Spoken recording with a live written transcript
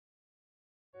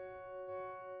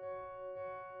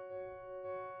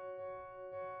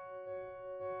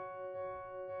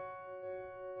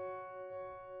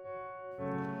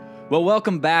Well,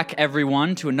 welcome back,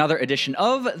 everyone, to another edition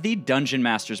of the Dungeon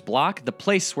Master's Block, the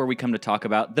place where we come to talk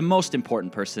about the most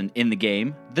important person in the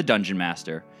game, the Dungeon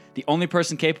Master. The only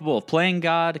person capable of playing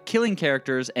God, killing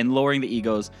characters, and lowering the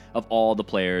egos of all the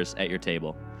players at your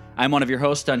table. I'm one of your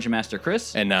hosts, Dungeon Master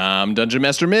Chris. And I'm Dungeon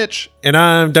Master Mitch. And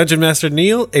I'm Dungeon Master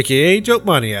Neil, aka Joke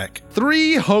Maniac.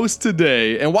 3 hosts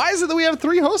today. And why is it that we have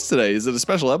 3 hosts today? Is it a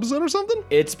special episode or something?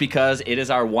 It's because it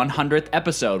is our 100th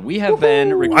episode. We have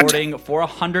been recording for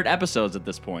 100 episodes at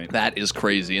this point. That is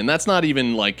crazy. And that's not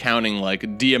even like counting like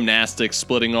DM-nastic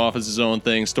splitting off as his own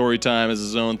thing, story time as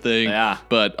his own thing. Yeah.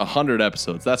 But 100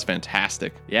 episodes, that's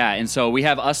fantastic. Yeah, and so we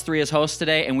have us 3 as hosts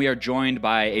today, and we are joined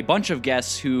by a bunch of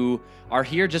guests who are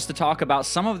here just to talk about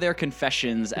some of their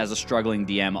confessions as a struggling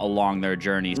DM along their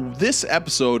journeys. This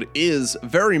episode is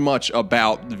very much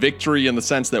about victory in the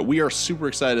sense that we are super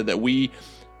excited that we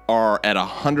are at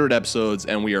 100 episodes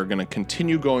and we are going to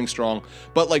continue going strong.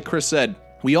 But like Chris said,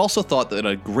 we also thought that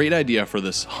a great idea for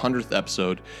this 100th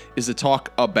episode is to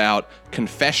talk about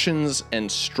confessions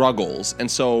and struggles. And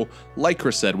so, like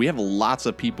Chris said, we have lots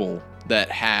of people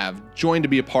that have joined to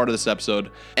be a part of this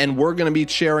episode, and we're going to be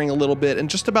sharing a little bit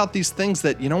and just about these things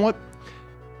that, you know what,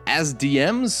 as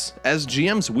DMs, as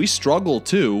GMs, we struggle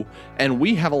too, and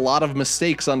we have a lot of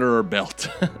mistakes under our belt,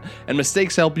 and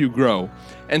mistakes help you grow.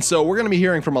 And so we're going to be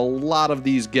hearing from a lot of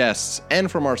these guests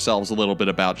and from ourselves a little bit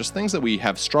about just things that we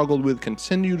have struggled with,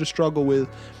 continue to struggle with,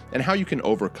 and how you can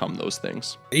overcome those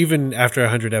things. Even after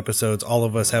 100 episodes, all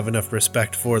of us have enough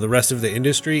respect for the rest of the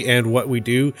industry and what we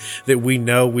do that we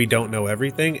know we don't know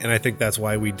everything. And I think that's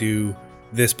why we do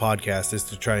this podcast, is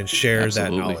to try and share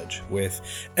Absolutely. that knowledge with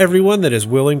everyone that is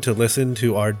willing to listen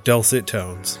to our dulcet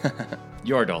tones.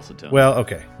 Your dulcet tones. Well,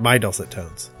 okay, my dulcet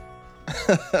tones.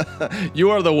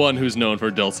 You are the one who's known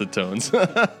for dulcet tones.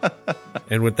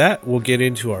 And with that, we'll get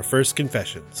into our first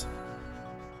confessions.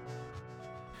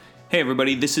 Hey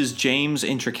everybody, this is James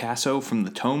Intricasso from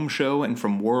The Tome Show and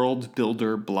from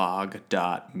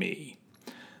WorldBuilderBlog.me.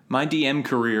 My DM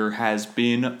career has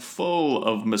been full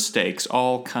of mistakes,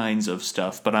 all kinds of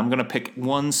stuff, but I'm going to pick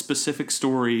one specific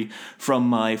story from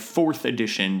my 4th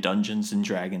edition Dungeons &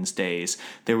 Dragons days.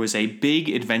 There was a big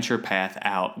adventure path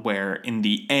out where, in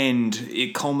the end,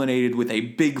 it culminated with a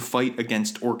big fight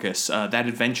against Orcus. That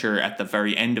adventure at the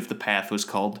very end of the path was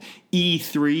called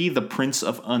E3, the Prince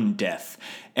of Undeath.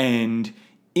 And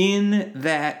in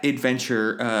that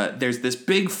adventure, there's this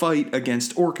big fight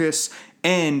against Orcus,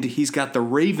 and he's got the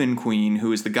Raven Queen,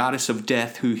 who is the goddess of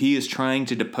death, who he is trying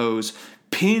to depose,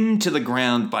 pinned to the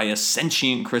ground by a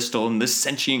sentient crystal, and this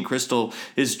sentient crystal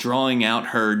is drawing out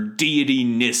her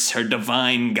deity-ness, her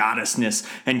divine goddessness,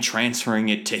 and transferring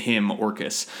it to him,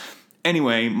 Orcus.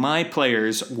 Anyway, my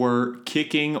players were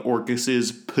kicking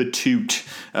Orcus's patoot,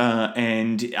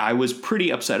 and I was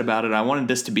pretty upset about it. I wanted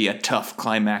this to be a tough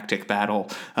climactic battle,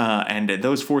 and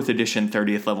those 4th edition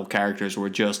 30th level characters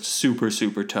were just super,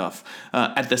 super tough.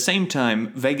 At the same time,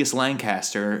 Vegas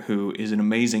Lancaster, who is an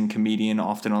amazing comedian,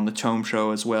 often on the Tome Show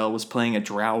as well, was playing a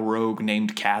drow rogue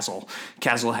named Kazel.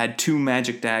 Kazel had 2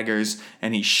 magic daggers,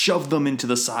 and he shoved them into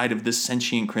the side of this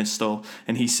sentient crystal,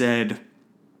 and he said,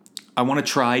 I want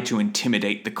to try to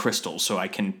intimidate the crystal so I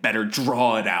can better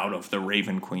draw it out of the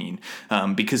Raven Queen,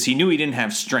 because he knew he didn't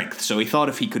have strength, so he thought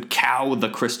if he could cow the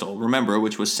crystal, remember,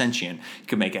 which was sentient, he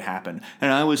could make it happen.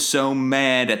 And I was so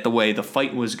mad at the way the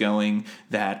fight was going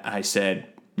that I said,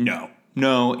 no,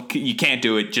 you can't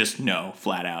do it, just no,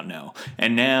 flat out no.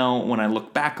 And now, when I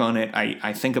look back on it,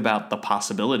 I think about the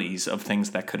possibilities of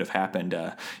things that could have happened.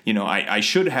 I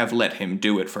should have let him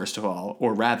do it, first of all,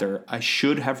 or rather, I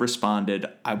should have responded,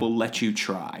 I will let you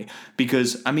try.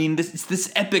 Because,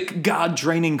 this epic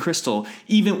god-draining crystal,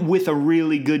 even with a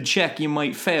really good check, you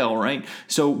might fail, right?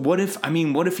 So what if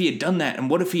he had done that, and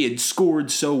what if he had scored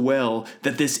so well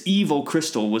that this evil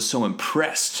crystal was so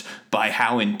impressed by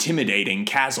how intimidating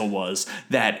Kazel was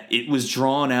that it was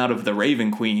drawn out of the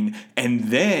Raven Queen, and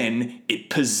then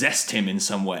it possessed him in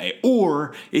some way.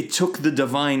 Or it took the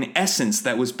divine essence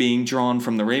that was being drawn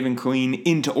from the Raven Queen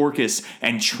into Orcus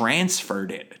and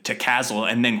transferred it to Kazel,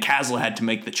 and then Kazel had to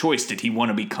make the choice. Did he want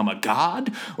to become a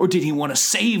god, or did he want to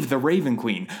save the Raven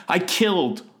Queen? I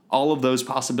killed all of those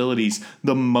possibilities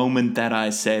the moment that I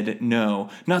said no.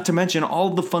 Not to mention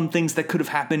all the fun things that could have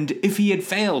happened if he had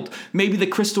failed. Maybe the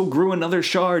crystal grew another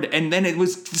shard, and then it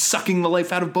was sucking the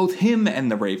life out of both him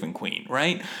and the Raven Queen,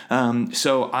 right?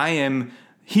 So I am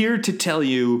here to tell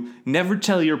you, never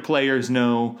tell your players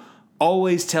no.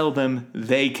 always tell them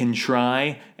they can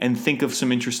try and think of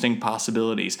some interesting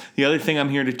possibilities. The other thing I'm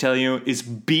here to tell you is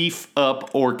beef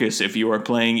up Orcus if you are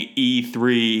playing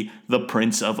E3, the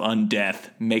Prince of Undeath.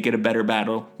 Make it a better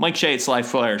battle. Mike Shea at Sly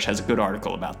Flourish has a good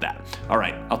article about that. All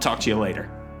right, I'll talk to you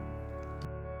later.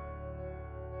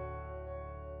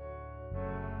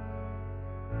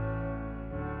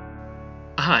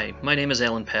 Hi, my name is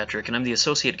Alan Patrick, and I'm the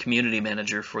Associate Community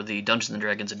Manager for the Dungeons &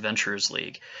 Dragons Adventurers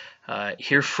League.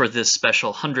 Here for this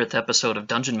special 100th episode of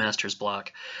Dungeon Masters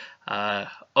Block.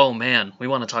 Oh man, we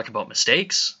want to talk about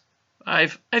mistakes?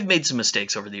 I've made some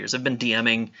mistakes over the years. I've been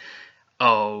DMing,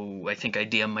 I think I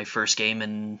DM'd my first game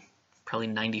in probably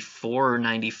 94 or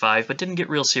 95, but didn't get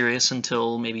real serious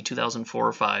until maybe 2004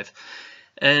 or 5.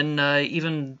 And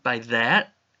even by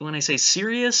that, when I say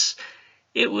serious,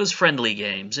 it was friendly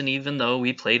games, and even though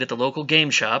we played at the local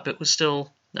game shop, it was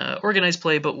still organized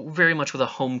play, but very much with a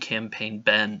home campaign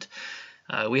bend.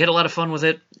 We had a lot of fun with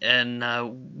it, and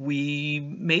we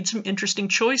made some interesting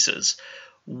choices.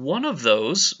 One of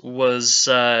those was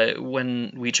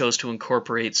when we chose to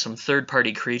incorporate some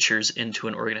third-party creatures into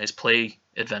an organized play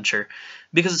adventure,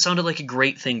 because it sounded like a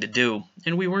great thing to do,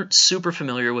 and we weren't super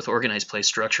familiar with organized play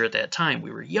structure at that time.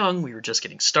 We were young, we were just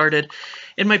getting started,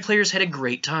 and my players had a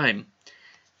great time.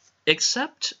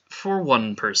 Except for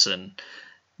one person.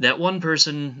 That one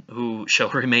person who shall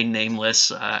remain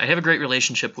nameless, I have a great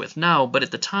relationship with now, but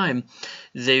at the time,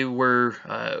 they were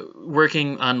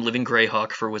working on Living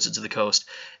Greyhawk for Wizards of the Coast,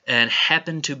 and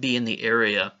happened to be in the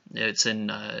area. It's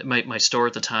in my store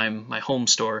at the time, my home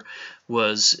store,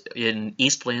 was in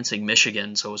East Lansing,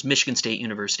 Michigan, so it was Michigan State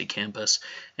University campus,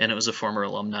 and it was a former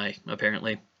alumni,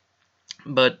 apparently.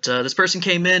 But this person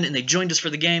came in, and they joined us for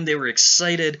the game. They were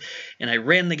excited, and I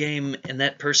ran the game, and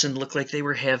that person looked like they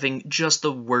were having just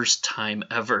the worst time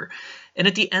ever. And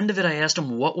at the end of it, I asked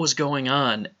him what was going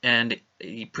on, and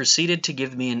he proceeded to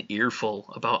give me an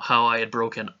earful about how I had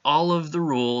broken all of the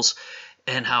rules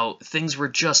and how things were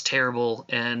just terrible.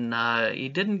 And he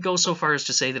didn't go so far as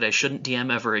to say that I shouldn't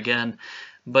DM ever again,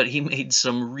 but he made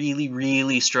some really,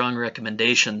 really strong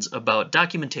recommendations about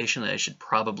documentation that I should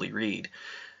probably read.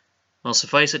 Well,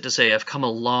 suffice it to say, I've come a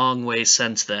long way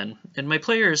since then, and my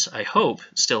players, I hope,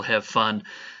 still have fun,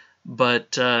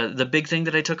 but the big thing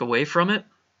that I took away from it,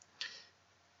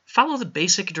 follow the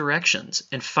basic directions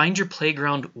and find your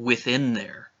playground within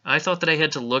there. I thought that I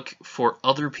had to look for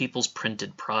other people's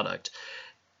printed product,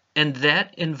 and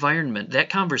that environment, that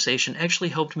conversation actually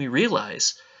helped me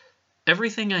realize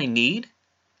everything I need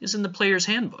is in the player's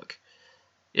handbook.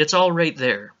 It's all right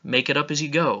there. Make it up as you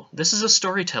go. This is a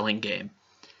storytelling game.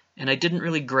 And I didn't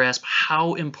really grasp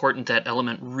how important that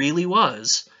element really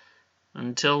was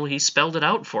until he spelled it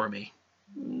out for me.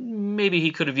 Maybe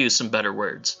he could have used some better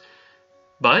words.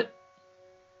 But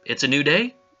it's a new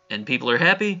day, and people are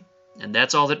happy, and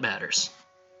that's all that matters.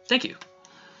 Thank you.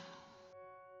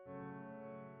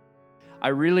 I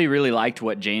really, really liked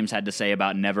what James had to say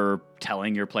about never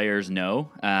telling your players no.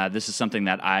 This is something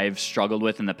that I've struggled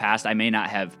with in the past. I may not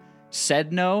have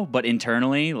said no, but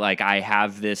internally, like, I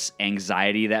have this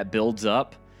anxiety that builds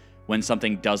up when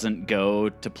something doesn't go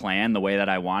to plan the way that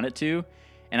I want it to.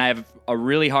 And I have a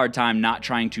really hard time not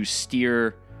trying to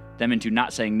steer them into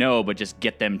not saying no, but just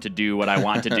get them to do what I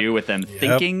want to do with them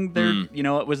thinking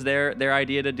it was their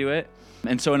idea to do it.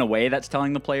 And so in a way, that's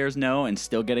telling the players no and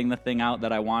still getting the thing out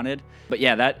that I wanted. But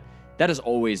yeah, that has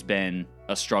always been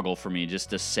a struggle for me,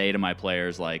 just to say to my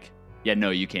players, like, yeah,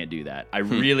 no, you can't do that. I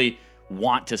really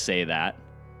want to say that,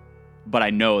 but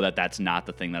I know that that's not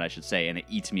the thing that I should say, and it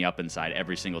eats me up inside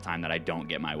every single time that I don't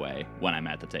get my way when I'm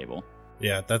at the table.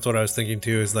 Yeah, that's what I was thinking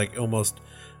too, is like almost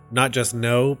not just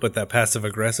no, but that passive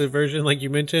aggressive version like you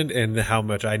mentioned, and how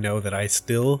much I know that I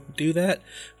still do that.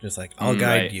 Just like, I'll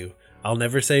guide you. I'll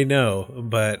never say no,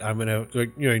 but I'm going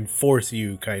to force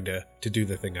you kind of to do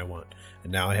the thing I want.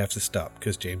 And now I have to stop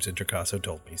because James Introcaso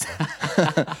told me so.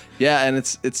 Yeah, and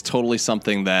it's totally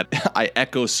something that I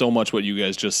echo so much what you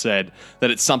guys just said, that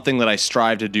it's something that I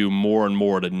strive to do more and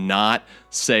more, to not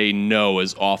say no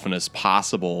as often as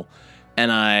possible.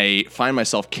 And I find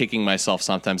myself kicking myself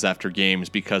sometimes after games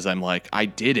because I'm like, I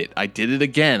did it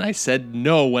again. I said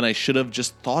no when I should have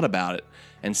just thought about it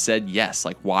and said yes.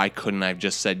 Like, why couldn't I have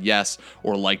just said yes?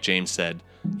 Or like James said,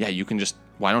 yeah,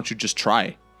 why don't you just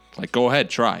try? Like, go ahead,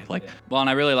 try. Like, well, and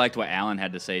I really liked what Alan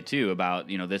had to say too about,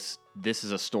 this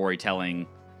is a storytelling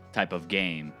type of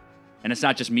game. And it's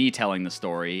not just me telling the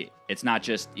story. It's not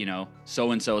just,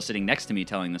 so-and-so sitting next to me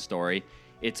telling the story.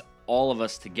 It's all of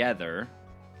us together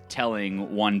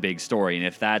telling one big story. And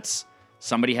if that's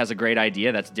somebody has a great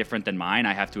idea that's different than mine,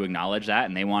 I have to acknowledge that,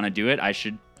 and they want to do it, I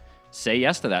should say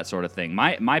yes to that sort of thing.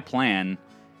 My plan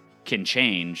can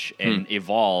change and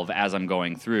evolve as I'm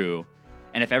going through.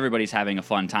 And if everybody's having a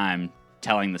fun time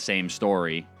telling the same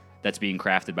story that's being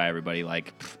crafted by everybody,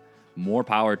 like, more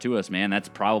power to us, man. That's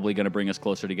probably going to bring us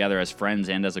closer together as friends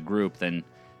and as a group than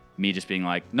me just being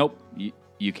like, nope,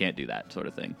 you can't do that sort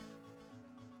of thing.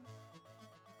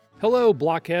 Hello,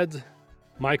 Blockheads.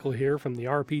 Michael here from the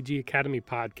RPG Academy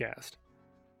podcast.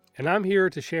 And I'm here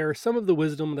to share some of the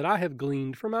wisdom that I have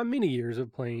gleaned from my many years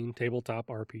of playing tabletop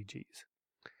RPGs.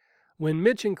 When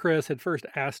Mitch and Chris had first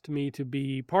asked me to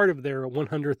be part of their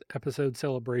 100th episode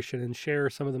celebration and share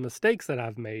some of the mistakes that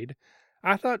I've made,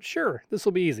 I thought, sure, this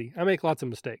will be easy. I make lots of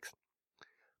mistakes.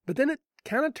 But then it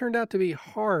kind of turned out to be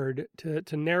hard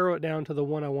to narrow it down to the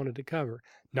one I wanted to cover.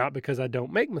 Not because I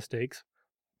don't make mistakes,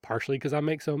 partially because I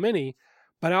make so many,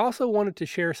 but I also wanted to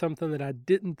share something that I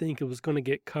didn't think it was going to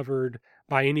get covered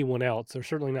by anyone else, or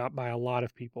certainly not by a lot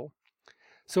of people.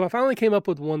 So I finally came up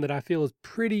with one that I feel is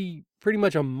pretty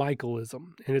much a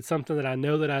Michaelism, and it's something that I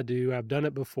know that I do. I've done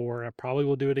it before. I probably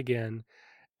will do it again,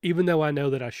 even though I know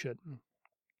that I shouldn't.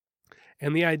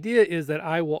 And the idea is that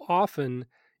I will often,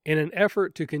 in an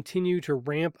effort to continue to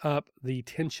ramp up the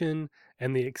tension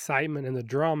and the excitement and the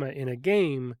drama in a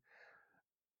game,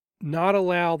 not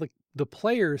allow the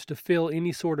players to feel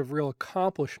any sort of real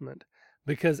accomplishment.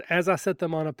 Because as I set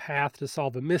them on a path to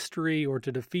solve a mystery or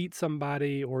to defeat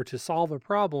somebody or to solve a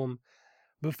problem,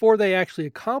 before they actually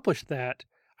accomplish that,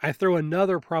 I throw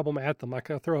another problem at them. Like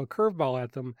I throw a curveball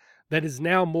at them that is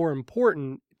now more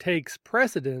important, takes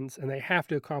precedence, and they have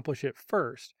to accomplish it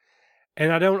first.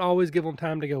 And I don't always give them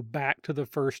time to go back to the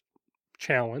first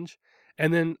challenge.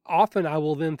 And then often I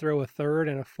will then throw a third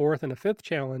and a fourth and a fifth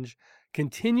challenge,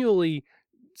 continually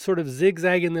sort of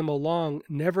zigzagging them along,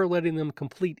 never letting them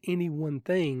complete any one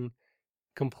thing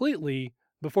completely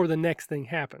before the next thing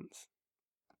happens.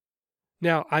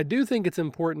 Now, I do think it's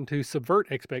important to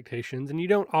subvert expectations, and you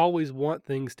don't always want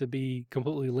things to be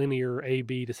completely linear, A,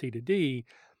 B to C to D.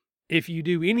 If you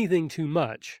do anything too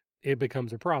much, it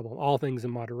becomes a problem. All things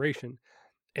in moderation.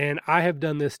 And I have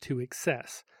done this to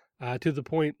excess, to the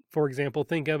point, for example,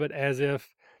 think of it as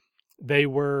if they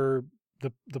were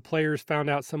the players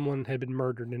found out someone had been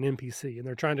murdered, an NPC, and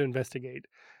they're trying to investigate.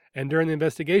 And during the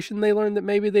investigation, they learned that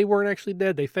maybe they weren't actually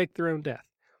dead. They faked their own death.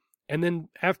 And then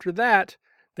after that,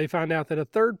 they found out that a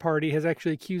third party has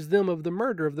actually accused them of the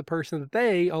murder of the person that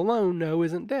they alone know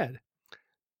isn't dead.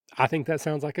 I think that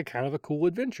sounds like a kind of a cool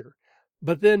adventure.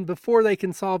 But then before they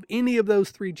can solve any of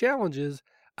those three challenges,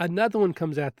 another one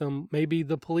comes at them. Maybe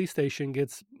the police station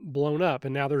gets blown up,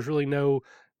 and now there's really no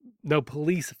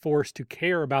police force to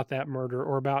care about that murder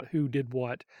or about who did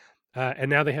what. And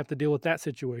now they have to deal with that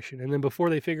situation. And then before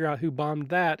they figure out who bombed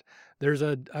that, there's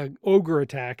a ogre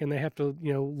attack, and they have to,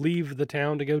 leave the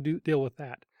town to go deal with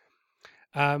that.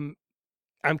 I'm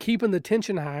keeping the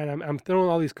tension high, and I'm throwing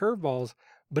all these curveballs,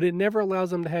 but it never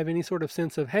allows them to have any sort of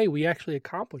sense of, hey, we actually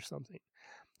accomplished something.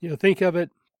 Think of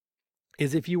it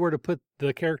as if you were to put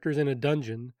the characters in a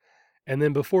dungeon, and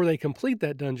then before they complete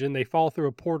that dungeon, they fall through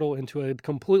a portal into a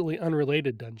completely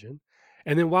unrelated dungeon.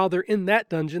 And then while they're in that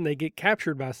dungeon, they get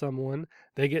captured by someone,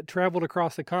 they get traveled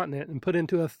across the continent and put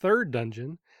into a third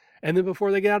dungeon. And then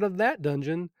before they get out of that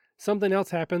dungeon, something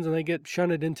else happens and they get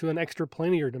shunted into an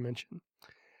extraplanar dimension.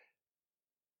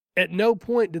 At no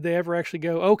point did they ever actually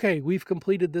go, okay, we've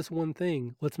completed this one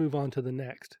thing. Let's move on to the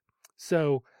next.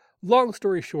 So, long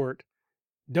story short,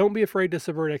 don't be afraid to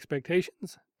subvert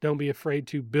expectations. Don't be afraid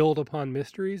to build upon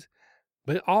mysteries.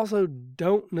 But also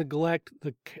don't neglect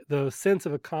the sense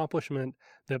of accomplishment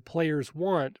that players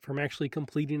want from actually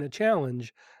completing a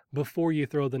challenge before you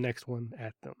throw the next one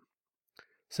at them.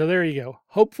 So there you go.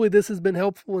 Hopefully this has been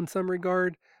helpful in some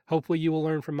regard. Hopefully you will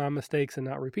learn from my mistakes and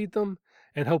not repeat them.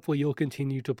 And hopefully you'll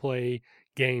continue to play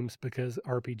games because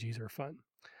RPGs are fun.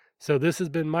 So this has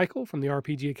been Michael from the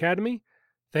RPG Academy.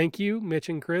 Thank you, Mitch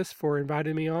and Chris, for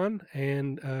inviting me on,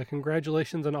 and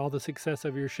congratulations on all the success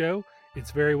of your show.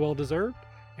 It's very well deserved,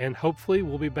 and hopefully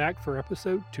we'll be back for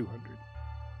episode 200.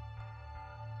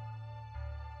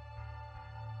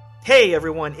 Hey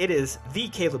everyone, it is the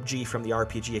Caleb G from the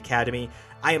RPG Academy.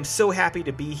 I am so happy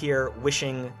to be here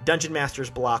wishing Dungeon Masters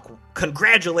Block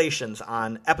congratulations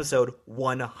on episode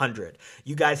 100.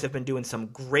 You guys have been doing some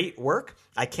great work.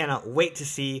 I cannot wait to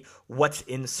see what's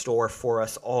in store for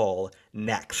us all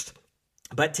next.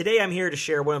 But today I'm here to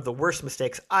share one of the worst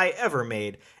mistakes I ever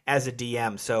made as a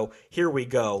DM, so here we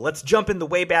go. Let's jump in the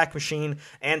Wayback Machine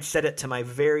and set it to my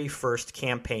very first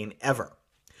campaign ever.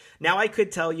 Now, I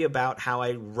could tell you about how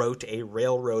I wrote a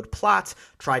railroad plot,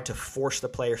 tried to force the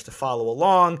players to follow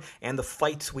along, and the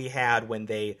fights we had when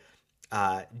they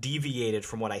deviated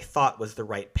from what I thought was the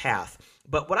right path.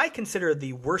 But what I consider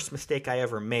the worst mistake I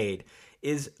ever made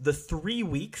is the 3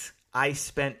 weeks I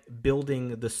spent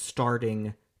building the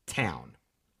starting town.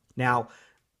 Now,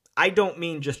 I don't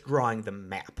mean just drawing the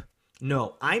map.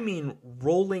 No, I mean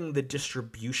rolling the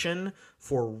distribution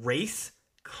for race,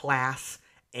 class,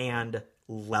 and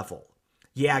level.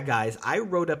 Yeah, guys, I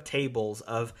wrote up tables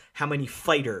of how many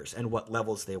fighters and what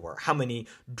levels they were, how many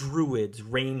druids,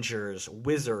 rangers,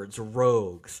 wizards,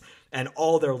 rogues, and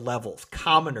all their levels,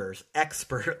 commoners,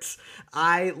 experts.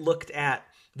 I looked at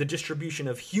the distribution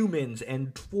of humans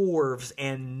and dwarves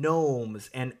and gnomes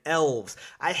and elves.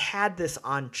 I had this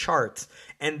on charts,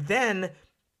 and then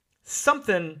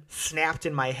something snapped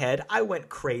in my head. I went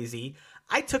crazy.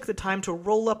 I took the time to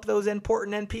roll up those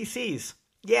important NPCs.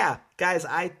 Yeah, guys,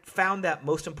 I found that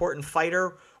most important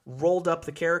fighter, rolled up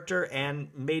the character, and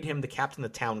made him the captain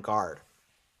of the town guard.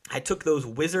 I took those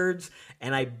wizards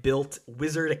and I built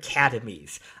wizard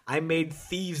academies. I made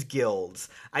thieves guilds.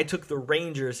 I took the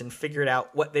rangers and figured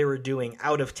out what they were doing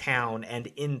out of town and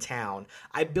in town.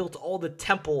 I built all the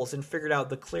temples and figured out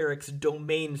the cleric's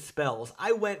domain spells.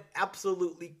 I went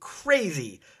absolutely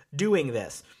crazy doing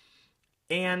this.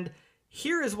 And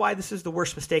here is why this is the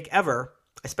worst mistake ever.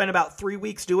 I spent about 3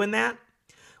 weeks doing that.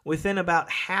 Within about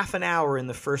half an hour in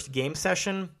the first game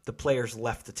session, the players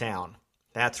left the town.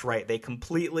 That's right, they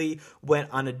completely went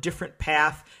on a different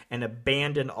path and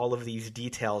abandoned all of these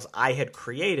details I had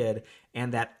created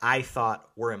and that I thought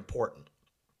were important.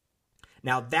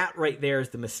 Now that right there is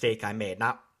the mistake I made,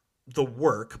 not the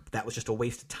work. That was just a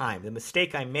waste of time. The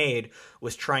mistake I made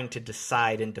was trying to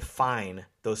decide and define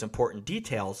those important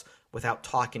details without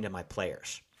talking to my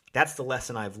players. That's the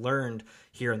lesson I've learned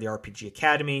here in the RPG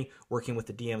Academy, working with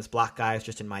the DM's Block Guys,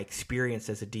 just in my experience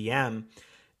as a DM.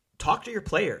 Talk to your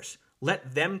players.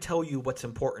 Let them tell you what's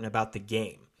important about the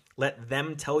game. Let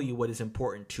them tell you what is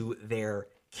important to their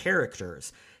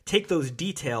characters. Take those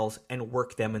details and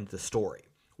work them into the story.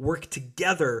 Work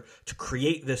together to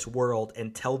create this world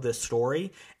and tell this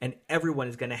story, and everyone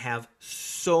is going to have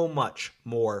so much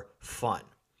more fun.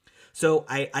 So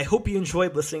I hope you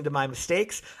enjoyed listening to my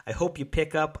mistakes. I hope you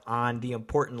pick up on the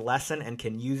important lesson and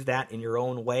can use that in your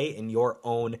own way, in your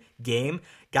own game.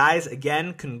 Guys,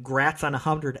 again, congrats on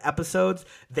 100 episodes.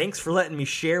 Thanks for letting me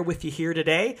share with you here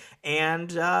today.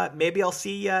 And maybe I'll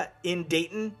see you in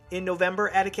Dayton in November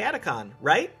at AcadeCon,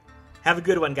 right? Have a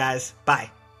good one, guys.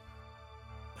 Bye.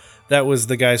 That was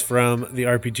the guys from the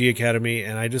RPG Academy,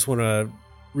 and I just want to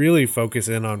really focus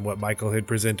in on what Michael had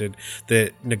presented,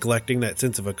 that neglecting that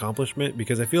sense of accomplishment,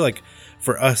 because I feel like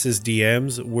for us as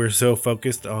DMs, we're so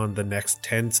focused on the next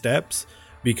 10 steps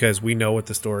because we know what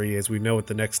the story is, we know what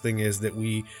the next thing is, that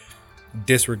we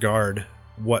disregard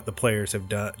what the players have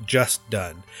just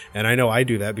done. And I know I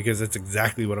do that because that's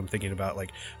exactly what I'm thinking about.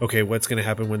 Like, okay, what's going to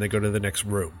happen when they go to the next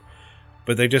room?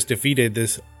 But they just defeated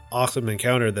this awesome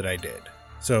encounter that I did.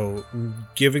 So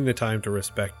giving the time to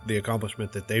respect the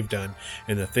accomplishment that they've done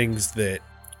and the things that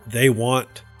they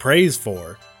want praise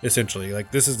for, essentially.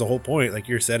 Like, this is the whole point. Like,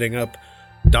 you're setting up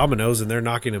dominoes and they're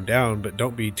knocking them down, but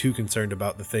don't be too concerned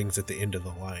about the things at the end of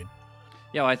the line.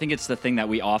 Yeah, well, I think it's the thing that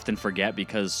we often forget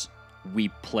because we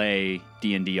play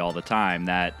D&D all the time,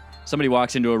 that somebody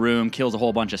walks into a room, kills a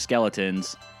whole bunch of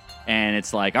skeletons, and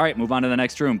it's like, all right, move on to the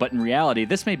next room. But in reality,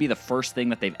 this may be the first thing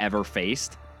that they've ever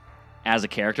faced as a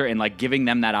character, and like giving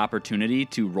them that opportunity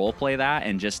to role play that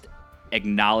and just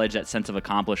acknowledge that sense of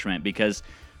accomplishment, because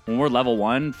when we're level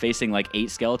 1 facing like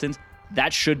 8 skeletons,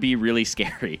 that should be really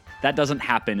scary. That doesn't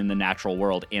happen in the natural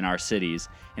world in our cities,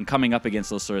 and coming up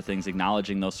against those sort of things,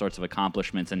 acknowledging those sorts of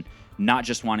accomplishments and not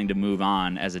just wanting to move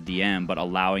on as a DM, but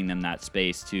allowing them that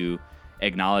space to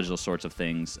acknowledge those sorts of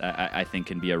things, I think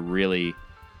can be a really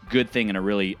good thing and a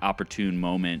really opportune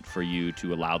moment for you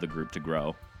to allow the group to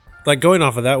grow. Like, going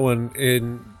off of that one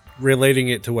and relating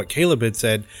it to what Caleb had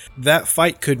said, that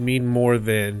fight could mean more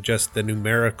than just the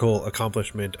numerical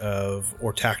accomplishment of,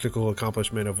 or tactical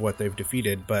accomplishment of what they've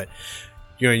defeated. But,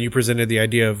 you know, you presented the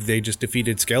idea of they just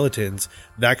defeated skeletons.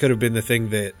 That could have been the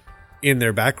thing that in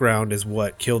their background is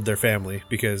what killed their family,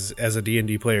 because as a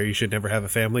D&D player, you should never have a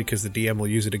family because the DM will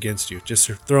use it against you. Just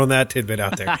throwing that tidbit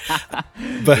out there.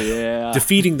 But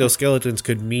defeating those skeletons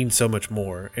could mean so much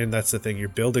more. And that's the thing. You're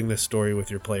building this story with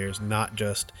your players, not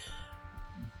just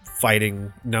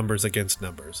fighting numbers against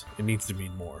numbers. It needs to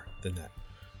mean more than that.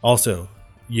 Also,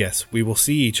 yes, we will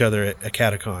see each other at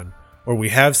AcadeCon, or we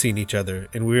have seen each other,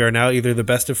 and we are now either the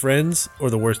best of friends or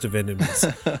the worst of enemies.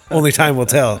 Only time will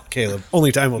tell, Caleb.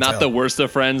 Only time will tell. Not the worst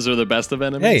of friends or the best of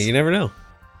enemies? Hey, you never know.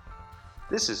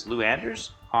 This is Lou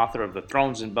Anders, author of the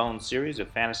Thrones and Bones series of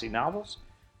fantasy novels,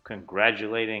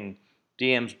 congratulating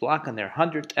DM's Block on their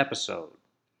 100th episode.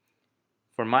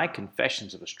 For my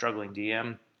Confessions of a Struggling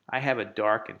DM, I have a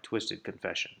dark and twisted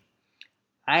confession.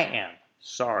 I am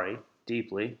sorry,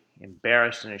 deeply,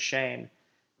 embarrassed and ashamed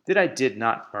that I did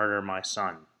not murder my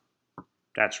son.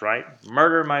 That's right,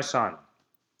 murder my son.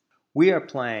 We are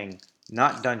playing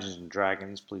not Dungeons &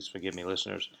 Dragons, please forgive me,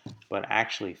 listeners, but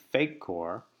actually Fake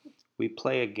Core. We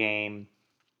play a game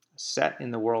set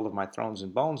in the world of my Thrones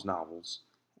and Bones novels,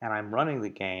 and I'm running the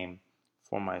game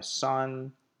for my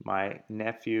son, my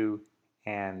nephew,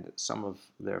 and some of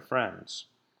their friends,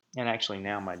 and actually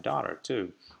now my daughter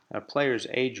too. Players'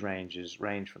 age ranges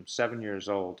range from 7 years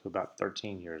old to about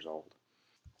 13 years old.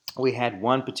 We had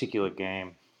one particular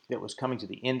game that was coming to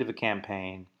the end of a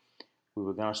campaign. We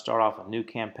were going to start off a new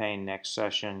campaign next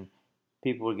session.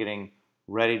 People were getting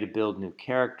ready to build new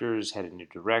characters, headed new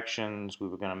directions. We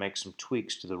were going to make some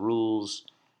tweaks to the rules.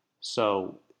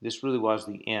 So this really was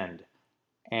the end.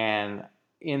 And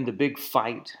in the big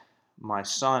fight, my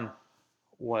son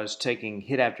was taking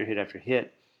hit after hit after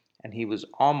hit, and he was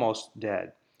almost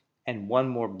dead. And one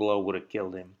more blow would have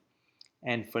killed him.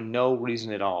 And for no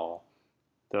reason at all,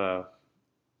 the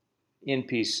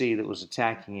NPC that was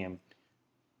attacking him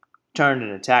turned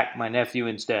and attacked my nephew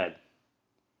instead.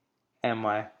 And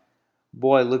my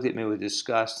boy looked at me with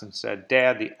disgust and said,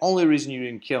 "Dad, the only reason you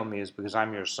didn't kill me is because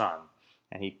I'm your son."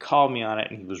 And he called me on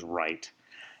it, and he was right.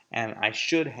 And I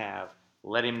should have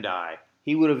let him die.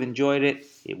 He would have enjoyed it.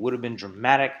 It would have been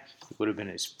dramatic. It would have been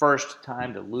his first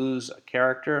time to lose a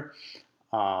character.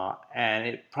 And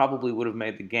it probably would have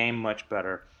made the game much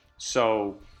better.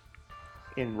 So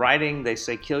in writing, they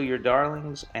say kill your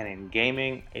darlings, and in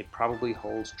gaming, it probably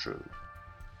holds true.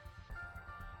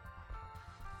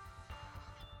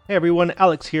 Hey everyone,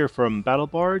 Alex here from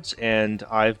BattleBards, and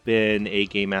I've been a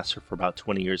game master for about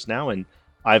 20 years now, and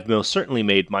I've most certainly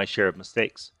made my share of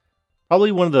mistakes.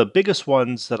 Probably one of the biggest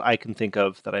ones that I can think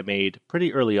of that I made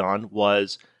pretty early on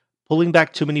was pulling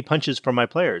back too many punches from my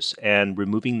players and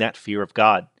removing that fear of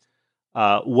God.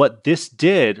 What this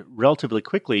did relatively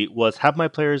quickly was have my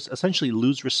players essentially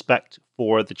lose respect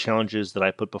for the challenges that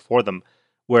I put before them,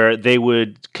 where they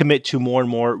would commit to more and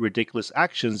more ridiculous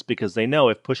actions because they know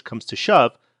if push comes to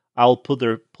shove, I'll pull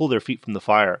their feet from the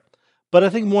fire. But I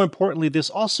think more importantly, this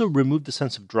also removed the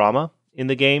sense of drama in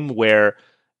the game, where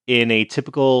in a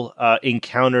typical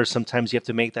encounter, sometimes you have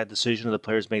to make that decision, or the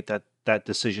players make that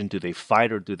decision. Do they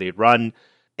fight or do they run?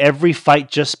 Every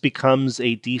fight just becomes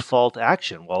a default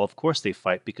action. Well, of course they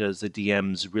fight because the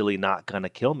DM's really not going to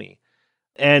kill me.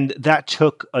 And that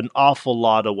took an awful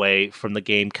lot away from the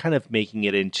game, kind of making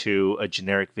it into a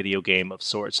generic video game of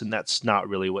sorts. And that's not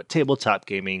really what tabletop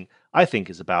gaming, I think,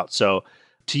 is about. So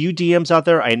to you DMs out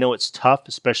there, I know it's tough,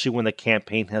 especially when the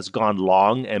campaign has gone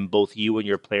long and both you and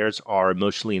your players are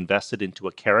emotionally invested into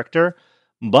a character.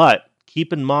 But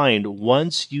keep in mind,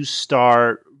 once you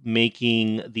start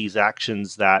making these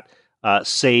actions that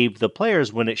save the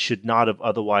players when it should not have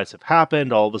otherwise have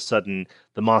happened, all of a sudden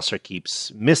the monster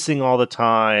keeps missing all the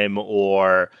time,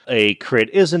 or a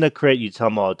crit isn't a crit, you tell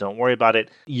them, "Oh, don't worry about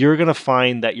it." You're going to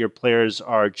find that your players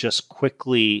are just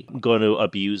quickly going to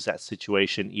abuse that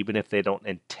situation, even if they don't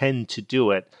intend to do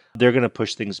it. They're going to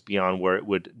push things beyond where it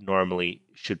would normally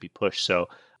should be pushed. So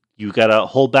you got to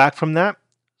hold back from that,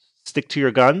 stick to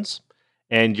your guns,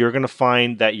 and you're going to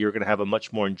find that you're going to have a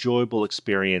much more enjoyable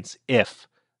experience if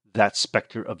that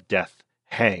specter of death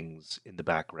hangs in the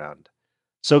background.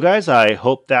 So guys, I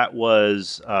hope that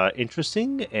was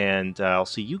interesting, and I'll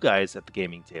see you guys at the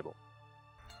gaming table.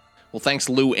 Well, thanks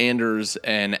Lou Anders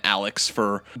and Alex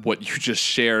for what you just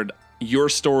shared. Your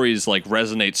stories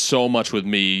resonate so much with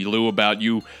me, Lou, about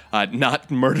you not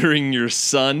murdering your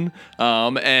son,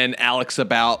 and Alex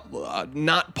about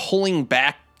not pulling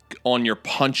back on your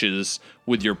punches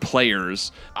with your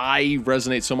players. I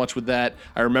resonate so much with that.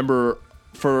 I remember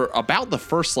for about the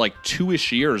first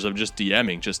 2-ish years of just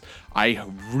DMing, I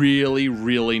really,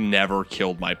 really never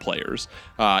killed my players.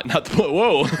 Kill my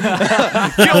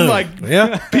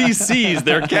PCs,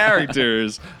 their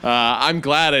characters. I'm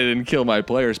glad I didn't kill my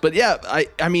players. But yeah,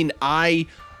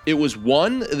 it was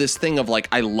this thing of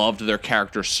I loved their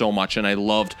characters so much, and I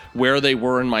loved where they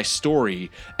were in my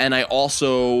story, and I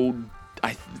also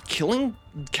killing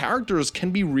characters can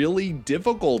be really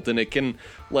difficult, and it can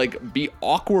be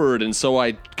awkward, and so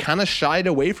I kind of shied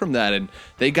away from that. And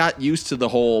they got used to the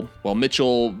whole, well,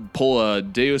 Mitchell pull a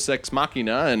Deus Ex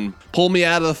Machina and pull me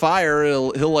out of the fire.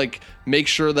 He'll make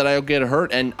sure that I don't get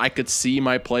hurt, and I could see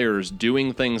my players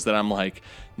doing things that I'm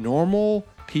normal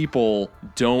people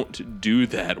don't do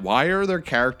that. Why are their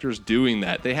characters doing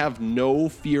that? They have no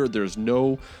fear. There's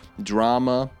no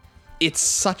drama. It's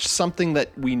such something that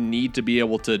we need to be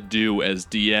able to do as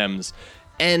DMs,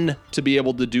 and to be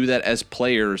able to do that as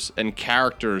players and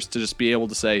characters, to just be able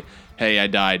to say, "Hey, I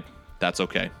died. That's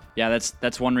okay. Yeah,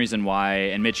 that's one reason why,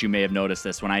 and Mitch, you may have noticed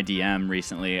this, when I DM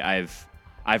recently,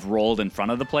 I've rolled in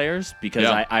front of the players because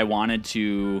I wanted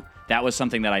to, that was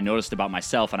something that I noticed about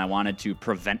myself, and I wanted to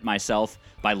prevent myself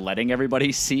by letting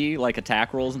everybody see like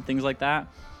attack rolls and things like that.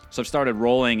 So I've started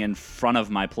rolling in front of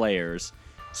my players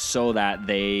so that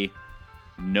they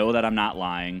know that I'm not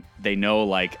lying. They know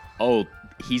like, oh,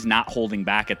 he's not holding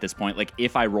back at this point. Like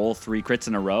if I roll 3 crits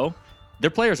in a row, their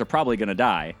players are probably going to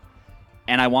die.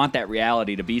 And I want that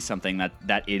reality to be something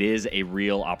that it is a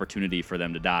real opportunity for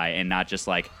them to die, and not just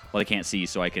like, well, they can't see,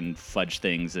 so I can fudge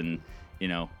things, and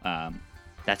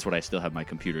that's what I still have my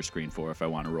computer screen for if I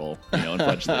want to roll, and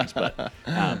fudge things.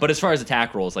 But as far as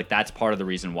attack rolls, like that's part of the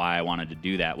reason why I wanted to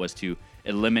do that, was to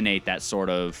eliminate that sort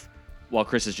of, well,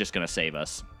 Chris is just going to save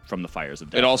us from the fires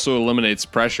of death. It also eliminates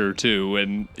pressure too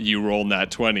when you roll nat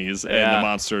 20s and the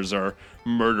monsters are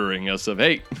murdering us of,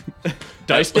 hey,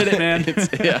 dice did it, man.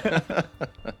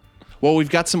 Well,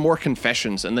 we've got some more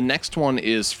confessions, and the next one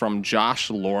is from Josh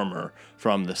Lormer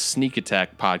from the Sneak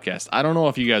Attack podcast. I don't know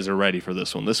if you guys are ready for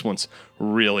this one. This one's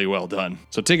really well done.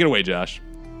 So take it away, Josh.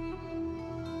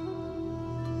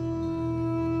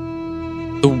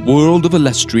 The world of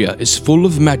Alestria is full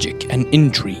of magic and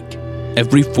intrigue.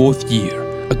 Every 4th year,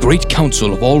 a great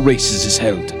council of all races is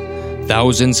held.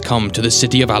 Thousands come to the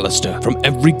city of Alistair from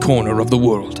every corner of the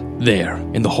world. There,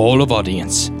 in the Hall of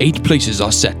Audience, 8 places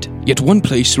are set, yet 1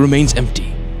 place remains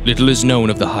empty. Little is known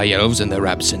of the High Elves and their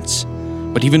absence,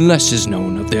 but even less is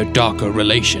known of their darker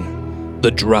relation,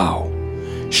 the Drow.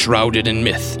 Shrouded in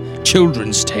myth,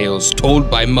 children's tales told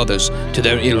by mothers to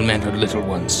their ill-mannered little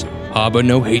ones. Harbor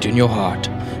no hate in your heart,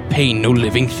 pain no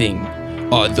living thing,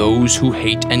 are those who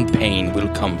hate and pain will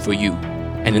come for you.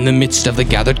 And in the midst of the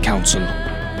gathered council,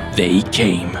 they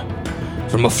came.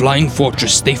 From a flying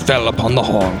fortress they fell upon the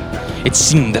hall. It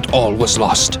seemed that all was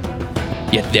lost.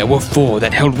 Yet there were 4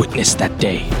 that held witness that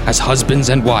day, as husbands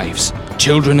and wives,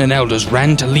 children and elders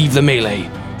ran to leave the melee.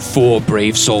 4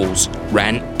 brave souls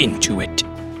ran into it.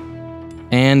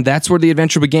 And that's where the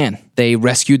adventure began. They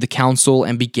rescued the council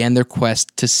and began their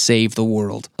quest to save the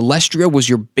world. Alestria was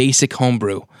your basic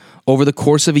homebrew. Over the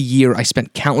course of a year, I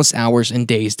spent countless hours and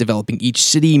days developing each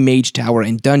city, mage tower,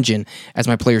 and dungeon as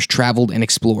my players traveled and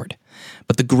explored.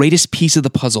 But the greatest piece of the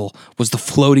puzzle was the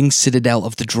floating citadel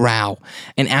of the Drow.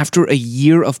 And after a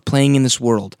year of playing in this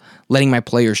world, letting my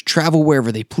players travel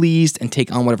wherever they pleased and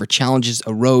take on whatever challenges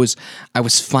arose, I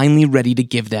was finally ready to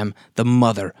give them the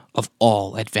mother of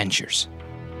all adventures.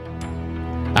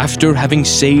 After having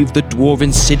saved the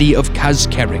dwarven city of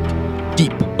Kazkerig,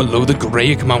 deep below the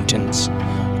Greyik Mountains,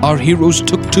 our heroes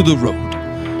took to the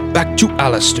road, back to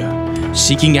Alistair,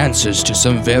 seeking answers to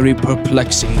some very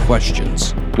perplexing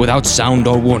questions. Without sound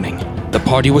or warning, the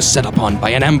party was set upon by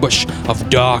an ambush of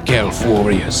dark elf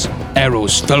warriors.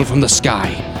 Arrows fell from the sky,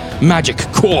 magic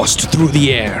coursed through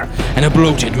the air, and a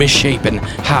bloated, misshapen,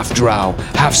 half-drow,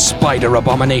 half-spider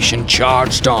abomination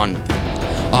charged on.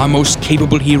 Our most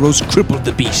capable heroes crippled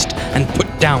the beast and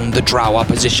put down the drow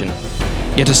opposition.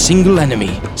 Yet a single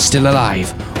enemy, still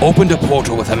alive, opened a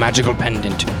portal with a magical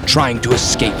pendant, trying to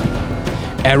escape.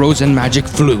 Arrows and magic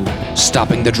flew,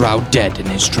 stopping the drow dead in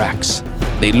his tracks.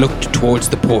 They looked towards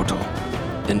the portal,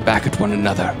 then back at one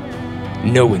another,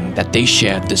 knowing that they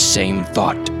shared the same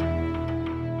thought.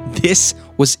 This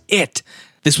was it.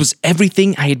 This was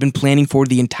everything I had been planning for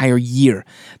the entire year.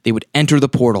 They would enter the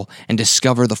portal and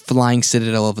discover the flying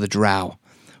citadel of the Drow.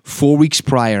 4 weeks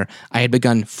prior, I had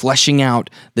begun fleshing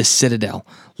out the citadel,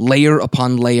 layer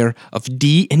upon layer of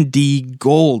D&D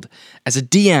gold. As a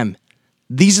DM,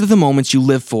 these are the moments you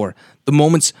live for, the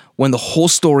moments when the whole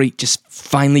story just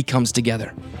finally comes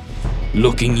together.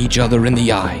 Looking each other in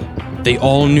the eye, they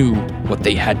all knew what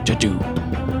they had to do.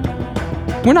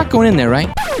 We're not going in there,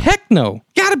 right? Heck no.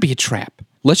 Gotta be a trap.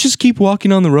 Let's just keep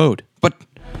walking on the road.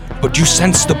 But you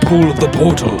sensed the pull of the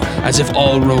portal, as if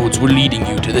all roads were leading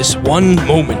you to this one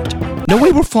moment. No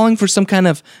way we're falling for some kind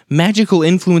of magical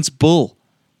influence bull.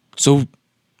 So,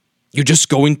 you're just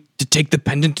going to take the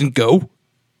pendant and go?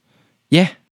 Yeah.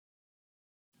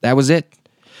 That was it.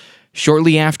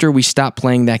 Shortly after, we stopped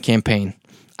playing that campaign.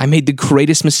 I made the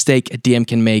greatest mistake a DM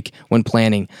can make when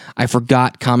planning. I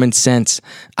forgot common sense.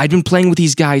 I'd been playing with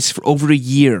these guys for over a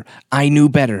year. I knew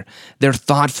better. They're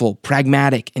thoughtful,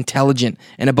 pragmatic, intelligent,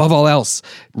 and above all else,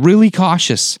 really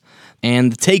cautious.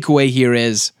 And the takeaway here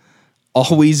is,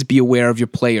 always be aware of your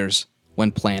players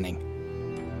when planning.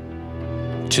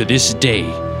 To this day,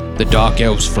 the Dark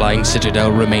Elves' flying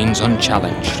citadel remains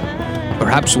unchallenged.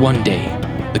 Perhaps one day,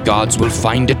 the gods will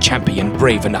find a champion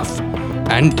brave enough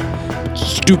and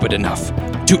stupid enough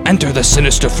to enter the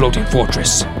sinister floating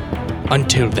fortress.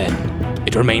 Until then,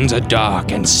 it remains a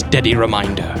dark and steady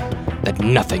reminder that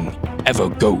nothing ever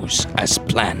goes as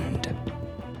planned.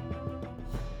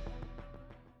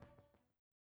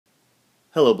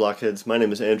 Hello, Blockheads. My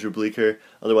name is Andrew Bleeker,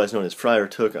 otherwise known as Friar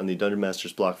Took on the Dungeon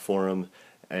Masters Block Forum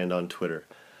and on Twitter.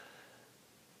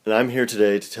 And I'm here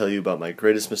today to tell you about my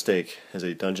greatest mistake as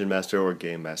a Dungeon Master or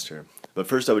Game Master. But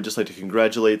first, I would just like to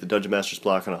congratulate the Dungeon Masters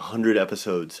Block on 100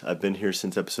 episodes. I've been here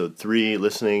since episode 3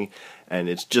 listening, and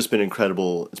it's just been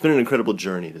incredible. It's been an incredible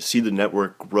journey to see the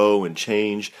network grow and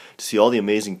change, to see all the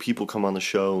amazing people come on the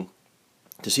show,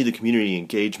 to see the community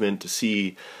engagement, to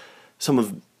see some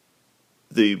of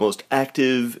the most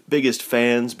active, biggest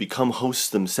fans become hosts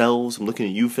themselves. I'm looking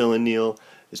at you, Phil and Neil.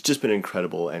 It's just been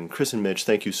incredible. And Chris and Mitch,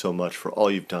 thank you so much for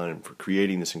all you've done and for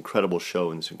creating this incredible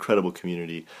show and this incredible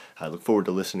community. I look forward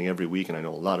to listening every week, and I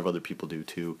know a lot of other people do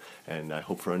too. And I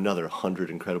hope for another 100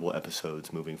 incredible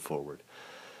episodes moving forward.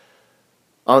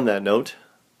 On that note,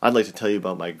 I'd like to tell you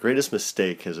about my greatest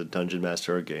mistake as a Dungeon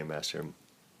Master or Game Master.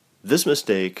 This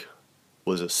mistake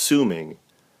was assuming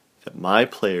that my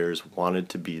players wanted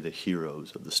to be the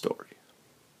heroes of the story.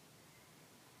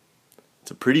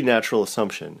 It's a pretty natural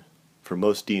assumption for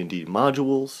most D&D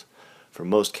modules, for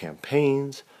most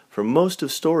campaigns, for most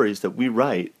of stories that we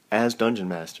write as Dungeon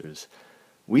Masters.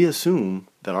 We assume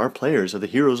that our players are the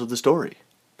heroes of the story.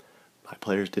 My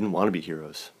players didn't want to be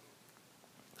heroes.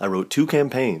 I wrote 2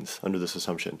 campaigns under this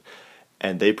assumption,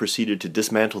 and they proceeded to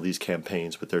dismantle these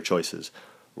campaigns with their choices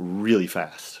really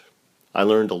fast. I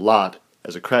learned a lot.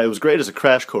 It was great as a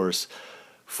crash course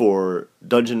for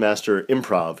Dungeon Master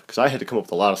improv, because I had to come up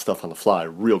with a lot of stuff on the fly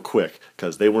real quick,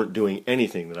 because they weren't doing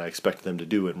anything that I expected them to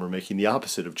do and were making the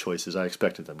opposite of choices I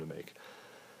expected them to make.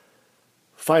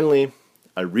 Finally,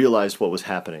 I realized what was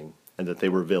happening and that they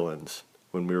were villains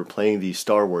when we were playing the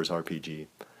Star Wars RPG,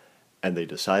 and they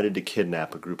decided to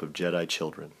kidnap a group of Jedi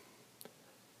children.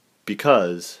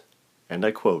 Because, and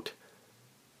I quote,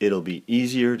 "It'll be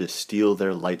easier to steal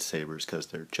their lightsabers because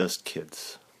they're just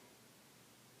kids."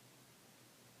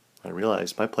 I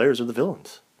realized my players are the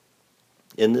villains.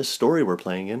 In this story we're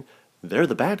playing in, they're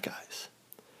the bad guys.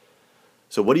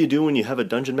 So what do you do when you have a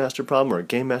Dungeon Master problem or a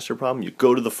Game Master problem? You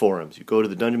go to the forums. You go to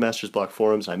the Dungeon Masters Block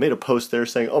forums. I made a post there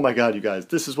saying, oh my god, you guys,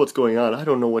 this is what's going on. I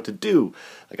don't know what to do.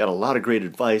 I got a lot of great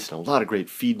advice and a lot of great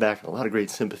feedback and a lot of great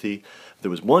sympathy.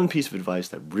 There was one piece of advice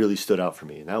that really stood out for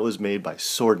me, and that was made by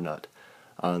Swordnut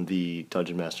on the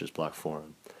Dungeon Masters Block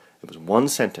forum. It was one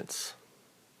sentence.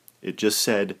 It just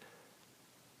said,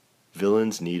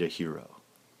 villains need a hero.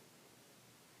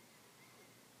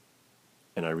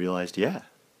 And I realized, yeah,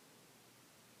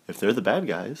 if they're the bad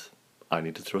guys, I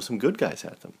need to throw some good guys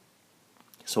at them.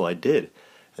 So I did,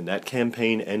 and that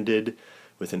campaign ended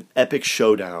with an epic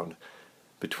showdown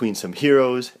between some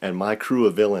heroes and my crew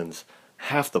of villains.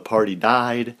 Half the party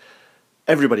died.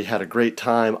 Everybody had a great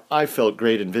time. I felt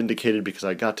great and vindicated because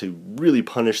I got to really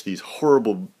punish these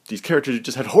characters who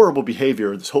just had horrible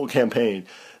behavior this whole campaign.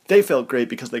 They felt great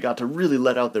because they got to really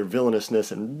let out their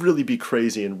villainousness and really be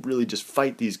crazy and really just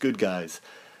fight these good guys.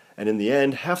 And in the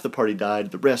end, half the party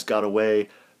died, the rest got away,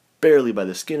 barely by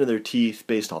the skin of their teeth,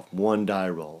 based off one die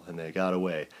roll, and they got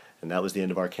away. And that was the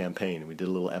end of our campaign, and we did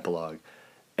a little epilogue.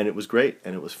 And it was great,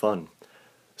 and it was fun.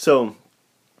 So,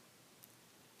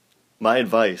 my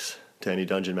advice to any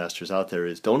Dungeon Masters out there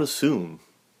is don't assume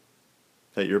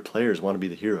that your players want to be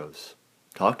the heroes.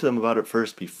 Talk to them about it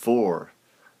first before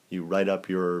you write up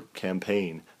your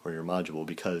campaign or your module,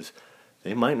 because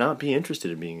they might not be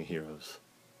interested in being the heroes.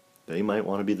 They might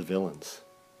want to be the villains.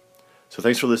 So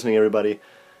thanks for listening, everybody.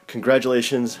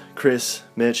 Congratulations, Chris,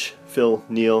 Mitch, Phil,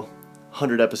 Neil.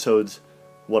 100 episodes.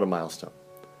 What a milestone.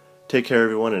 Take care,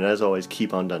 everyone, and as always,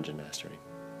 keep on dungeon mastering.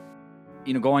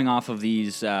 You know, going off of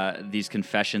these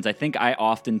confessions, I think I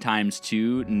oftentimes,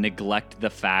 too, neglect the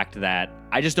fact that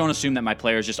I just don't assume that my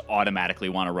players just automatically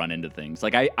want to run into things.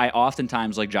 Like, I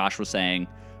oftentimes, like Josh was saying,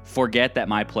 forget that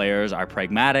my players are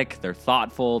pragmatic, they're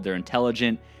thoughtful, they're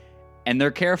intelligent, and they're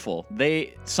careful.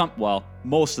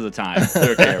 Most of the time,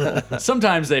 they're careful.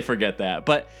 Sometimes they forget that.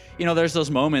 But, you know, there's those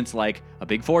moments like a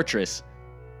big fortress.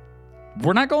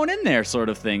 We're not going in there sort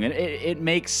of thing. And it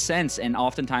makes sense. And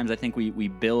oftentimes I think we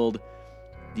build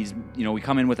these, you know, we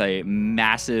come in with a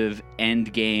massive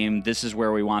end game. This is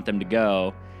where we want them to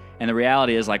go. And the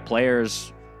reality is, like,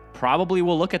 players probably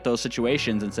will look at those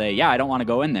situations and say, yeah, I don't want to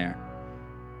go in there.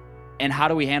 And how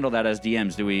do we handle that as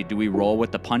DMs? Do we roll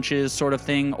with the punches sort of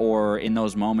thing? Or in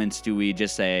those moments, do we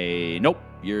just say, nope,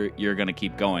 you're going to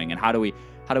keep going? And how do we,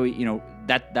 you know,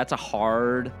 that's a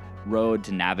hard road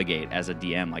to navigate as a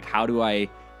DM. Like, how do I,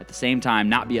 at the same time,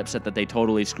 not be upset that they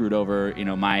totally screwed over, you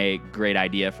know, my great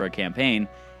idea for a campaign?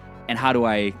 And how do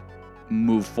I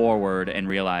move forward and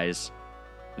realize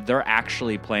they're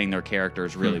actually playing their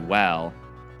characters really well.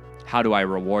 How do I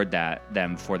reward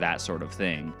them for that sort of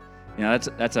thing? You know,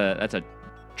 that's a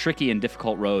tricky and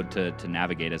difficult road to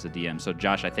navigate as a DM. So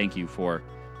Josh, I thank you for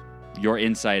your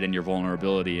insight and your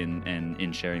vulnerability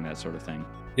in sharing that sort of thing.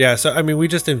 Yeah, so I mean, we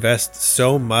just invest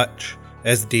so much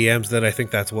as DMs that I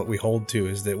think that's what we hold to,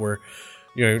 is that we're,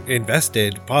 you know,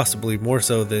 invested possibly more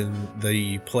so than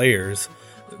the players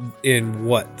in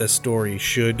what the story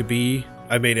should be.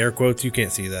 I made air quotes. You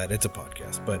can't see that. It's a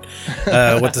podcast. But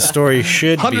what the story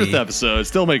should be. 100th episode,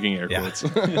 still making air quotes.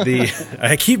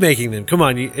 I keep making them. Come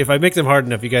on. If I make them hard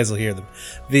enough, you guys will hear them.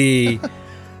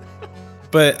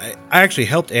 But I actually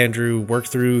helped Andrew work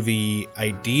through the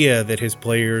idea that his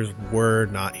players were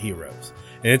not heroes.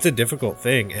 And it's a difficult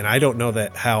thing. And I don't know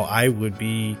that how I would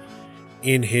be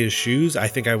in his shoes. I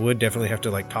think I would definitely have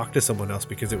to talk to someone else,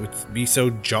 because it would be so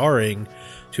jarring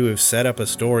to have set up a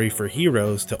story for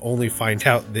heroes to only find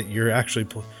out that you're actually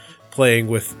playing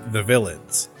with the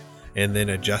villains and then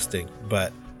adjusting.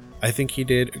 But I think he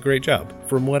did a great job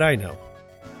from what I know.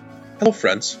 Hello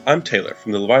friends, I'm Taylor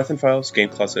from the Leviathan Files, Game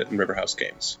Closet, and Riverhouse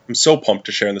Games. I'm so pumped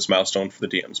to share in this milestone for the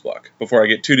DM's block. Before I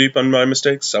get too deep on my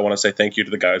mistakes, I want to say thank you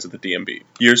to the guys at the DMB.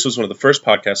 Yours was one of the first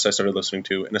podcasts I started listening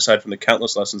to, and aside from the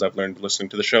countless lessons I've learned listening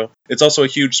to the show, it's also a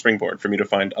huge springboard for me to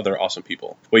find other awesome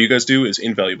people. What you guys do is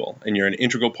invaluable, and you're an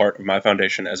integral part of my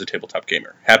foundation as a tabletop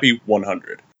gamer. Happy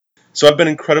 100. So I've been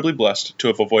incredibly blessed to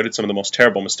have avoided some of the most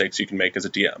terrible mistakes you can make as a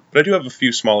DM, but I do have a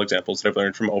few small examples that I've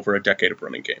learned from over a decade of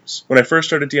running games. When I first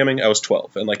started DMing, I was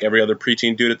 12, and like every other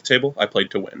preteen dude at the table, I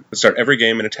played to win. I'd start every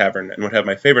game in a tavern and would have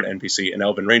my favorite NPC, an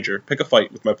Elven Ranger, pick a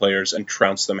fight with my players and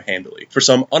trounce them handily. For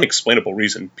some unexplainable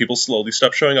reason, people slowly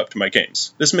stopped showing up to my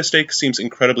games. This mistake seems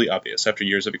incredibly obvious after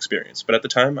years of experience, but at the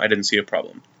time, I didn't see a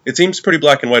problem. It seems pretty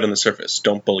black and white on the surface,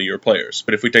 don't bully your players,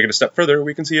 but if we take it a step further,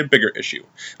 we can see a bigger issue.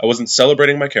 I wasn't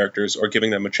celebrating my characters or giving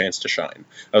them a chance to shine.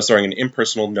 I was throwing an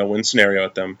impersonal no-win scenario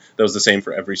at them that was the same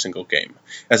for every single game.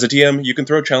 As a DM, you can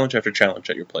throw challenge after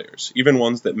challenge at your players, even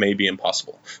ones that may be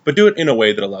impossible, but do it in a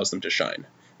way that allows them to shine.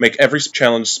 Make every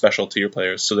challenge special to your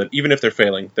players so that even if they're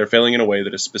failing in a way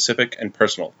that is specific and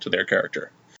personal to their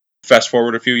character. Fast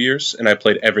forward a few years, and I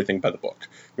played everything by the book.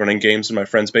 Running games in my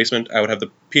friend's basement, I would have the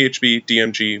PHB,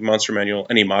 DMG, Monster Manual,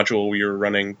 any module we were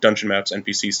running, dungeon maps,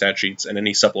 NPC stat sheets, and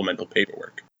any supplemental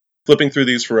paperwork. Flipping through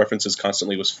these for references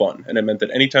constantly was fun, and it meant that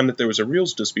any time that there was a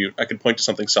rules dispute, I could point to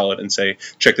something solid and say,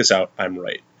 check this out, I'm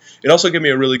right. It also gave me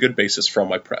a really good basis for all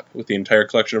my prep. With the entire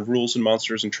collection of rules and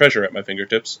monsters and treasure at my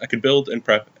fingertips, I could build and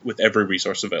prep with every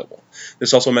resource available.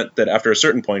 This also meant that after a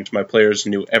certain point, my players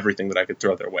knew everything that I could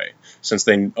throw their way, since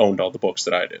they owned all the books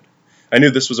that I did. I knew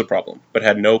this was a problem, but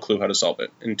had no clue how to solve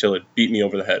it, until it beat me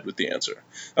over the head with the answer.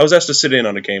 I was asked to sit in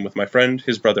on a game with my friend,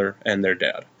 his brother, and their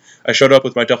dad. I showed up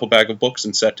with my duffel bag of books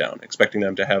and sat down, expecting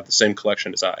them to have the same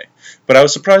collection as I. But I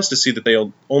was surprised to see that they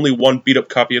owned only one beat-up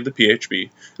copy of the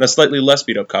PHB, and a slightly less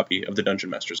beat-up copy of the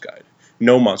Dungeon Master's Guide.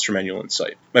 No monster manual in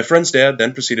sight. My friend's dad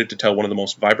then proceeded to tell one of the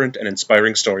most vibrant and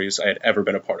inspiring stories I had ever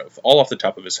been a part of, all off the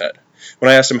top of his head.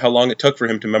 When I asked him how long it took for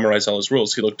him to memorize all his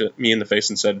rules, he looked at me in the face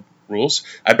and said, "Rules?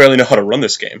 I barely know how to run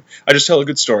this game. I just tell a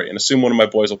good story and assume one of my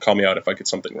boys will call me out if I get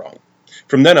something wrong."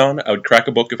 From then on, I would crack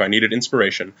a book if I needed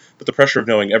inspiration, but the pressure of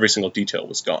knowing every single detail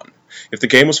was gone. If the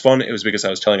game was fun, it was because I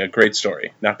was telling a great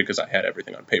story, not because I had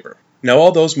everything on paper. Now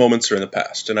all those moments are in the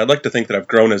past, and I'd like to think that I've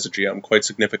grown as a GM quite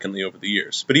significantly over the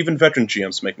years, but even veteran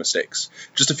GMs make mistakes.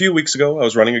 Just a few weeks ago, I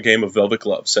was running a game of Velvet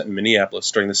Glove set in Minneapolis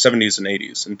during the 70s and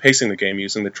 80s, and pacing the game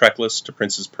using the track list to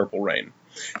Prince's Purple Rain.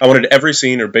 I wanted every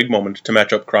scene or big moment to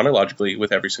match up chronologically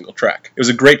with every single track. It was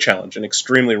a great challenge and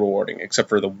extremely rewarding, except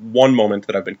for the one moment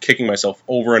that I've been kicking myself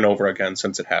over and over again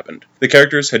since it happened. The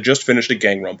characters had just finished a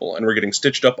gang rumble and were getting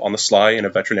stitched up on the sly in a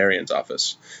veterinarian's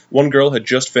office. One girl had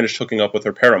just finished hooking up with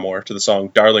her paramour to the song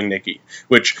Darling Nikki,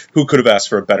 which, who could have asked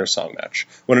for a better song match,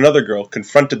 when another girl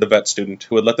confronted the vet student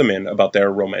who had let them in about their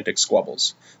romantic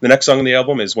squabbles. The next song on the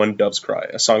album is When Doves Cry,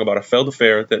 a song about a failed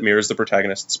affair that mirrors the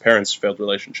protagonist's parents' failed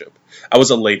relationship. I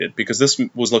was elated because this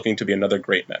was looking to be another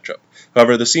great matchup.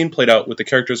 However, the scene played out with the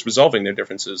characters resolving their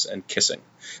differences and kissing.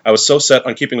 I was so set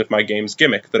on keeping with my game's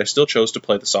gimmick that I still chose to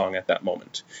play the song at that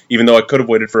moment. Even though I could have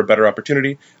waited for a better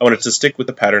opportunity, I wanted to stick with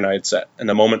the pattern I had set, and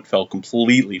the moment fell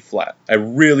completely flat. I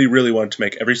really wanted to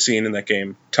make every scene in that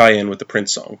game tie in with the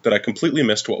Prince song, that I completely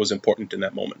missed what was important in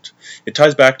that moment. It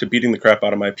ties back to beating the crap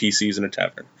out of my PCs in a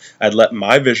tavern. I'd let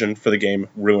my vision for the game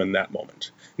ruin that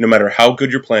moment. No matter how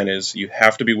good your plan is, you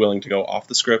have to be willing to go off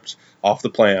the script, off the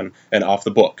plan, and off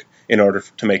the book in order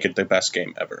to make it the best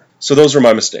game ever. So those were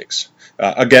my mistakes.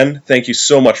 Again, thank you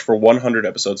so much for 100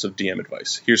 episodes of DM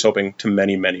Advice. Here's hoping to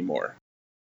many, many more.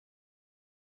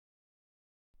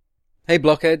 Hey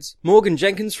Blockheads, Morgan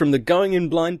Jenkins from the Going In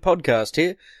Blind podcast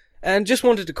here, and just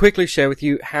wanted to quickly share with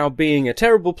you how being a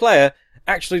terrible player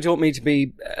actually taught me to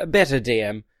be a better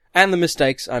DM, and the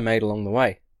mistakes I made along the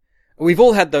way. We've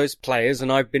all had those players,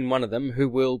 and I've been one of them, who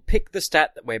will pick the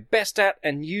stat that we're best at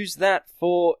and use that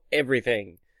for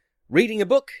everything. Reading a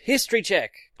book, history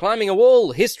check. Climbing a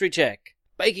wall, history check.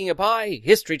 Baking a pie,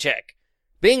 history check.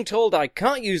 Being told I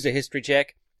can't use a history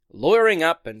check, lawyering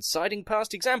up and citing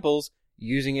past examples,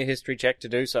 using a history check to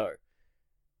do so.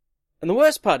 And the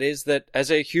worst part is that as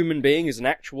a human being, as an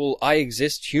actual I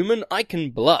exist human, I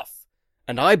can bluff.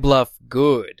 And I bluff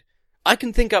good. I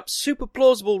can think up super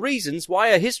plausible reasons why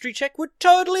a history check would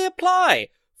totally apply.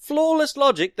 Flawless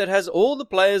logic that has all the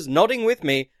players nodding with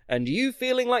me and you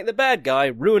feeling like the bad guy,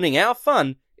 ruining our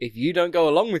fun if you don't go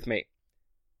along with me.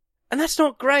 And that's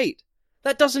not great.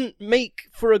 That doesn't make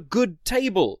for a good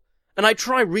table. And I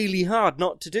try really hard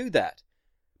not to do that.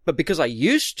 But because I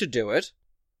used to do it,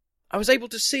 I was able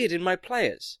to see it in my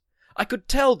players. I could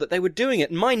tell that they were doing it,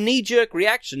 and my knee-jerk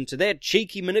reaction to their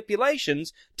cheeky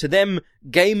manipulations, to them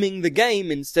gaming the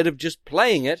game instead of just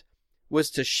playing it,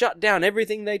 was to shut down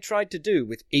everything they tried to do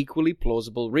with equally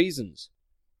plausible reasons.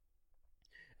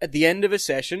 At the end of a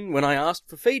session, when I asked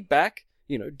for feedback,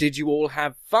 did you all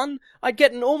have fun? I'd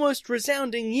get an almost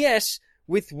resounding yes,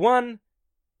 with one,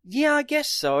 yeah, I guess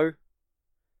so.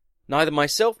 Neither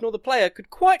myself nor the player could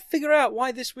quite figure out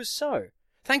why this was so.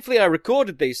 Thankfully, I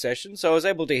recorded these sessions, so I was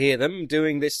able to hear them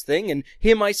doing this thing and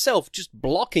hear myself just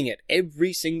blocking it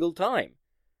every single time.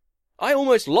 I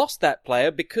almost lost that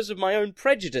player because of my own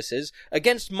prejudices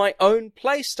against my own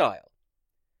play style.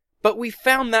 But we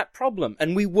found that problem,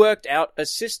 and we worked out a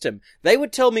system. They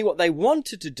would tell me what they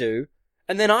wanted to do,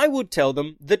 and then I would tell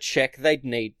them the check they'd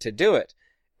need to do it.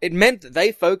 It meant that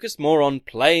they focused more on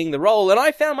playing the role, and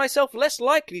I found myself less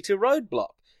likely to roadblock.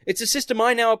 It's a system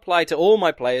I now apply to all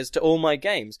my players, to all my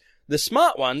games. The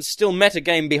smart ones still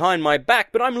metagame behind my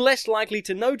back, but I'm less likely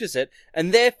to notice it,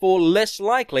 and therefore less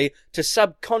likely to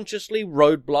subconsciously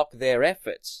roadblock their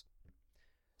efforts.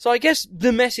 So I guess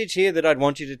the message here that I'd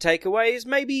want you to take away is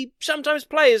maybe sometimes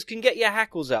players can get your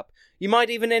hackles up. You might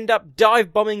even end up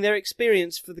dive-bombing their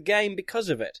experience for the game because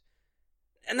of it.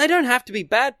 And they don't have to be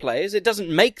bad players. It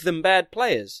doesn't make them bad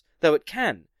players, though it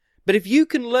can. But if you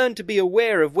can learn to be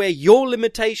aware of where your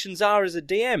limitations are as a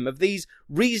DM, of these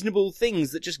reasonable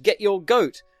things that just get your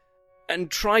goat,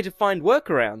 and try to find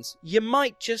workarounds, you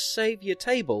might just save your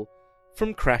table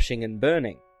from crashing and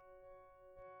burning.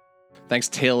 Thanks,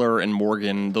 Taylor and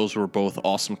Morgan. Those were both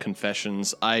awesome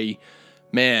confessions. The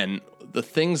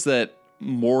things that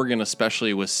Morgan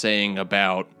especially was saying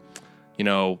about,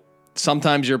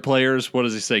 sometimes your players, what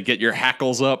does he say? Get your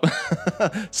hackles up.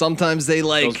 Sometimes they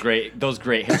like those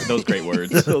great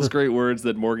words. Those great words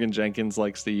that Morgan Jenkins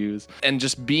likes to use. And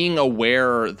just being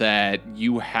aware that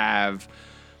you have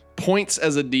points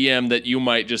as a DM that you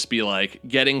might just be like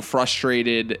getting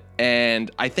frustrated. And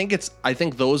I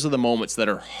think those are the moments that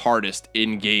are hardest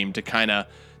in game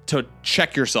to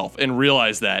check yourself and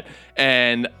realize that.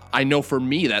 And I know for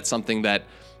me, that's something that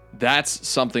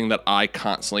I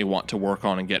constantly want to work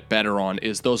on and get better on,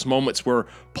 is those moments where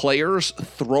players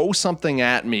throw something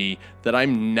at me that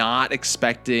I'm not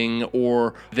expecting,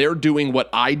 or they're doing what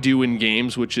I do in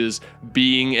games, which is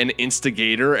being an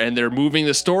instigator, and they're moving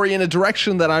the story in a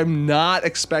direction that I'm not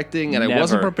expecting and I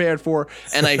wasn't prepared for,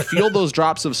 and I feel those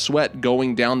drops of sweat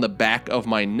going down the back of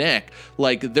my neck.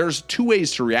 Like, there's two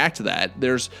ways to react to that.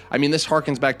 This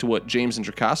harkens back to what James and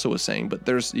Tricasso was saying,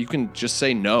 but you can just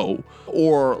say no,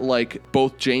 or like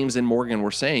both James and Morgan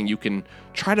were saying, you can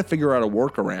try to figure out a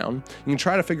workaround. You can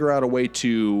try to figure out a way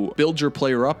to build your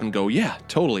player up and go, yeah,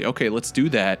 totally. Okay, let's do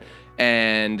that.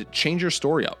 And change your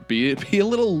story up. Be a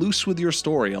little loose with your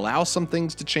story. Allow some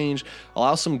things to change.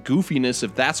 Allow some goofiness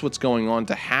if that's what's going on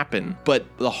to happen. But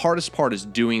the hardest part is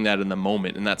doing that in the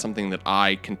moment. And that's something that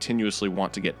I continuously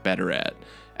want to get better at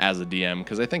as a DM.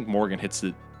 Because I think Morgan hits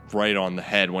it right on the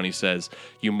head when he says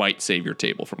you might save your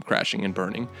table from crashing and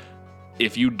burning.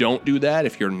 If you don't do that,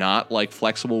 if you're not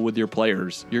flexible with your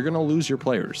players, you're going to lose your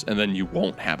players, and then you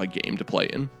won't have a game to play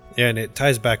in. Yeah, and it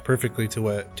ties back perfectly to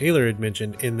what Taylor had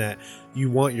mentioned, in that you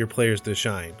want your players to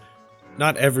shine.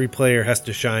 Not every player has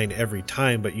to shine every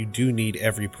time, but you do need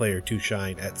every player to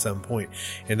shine at some point.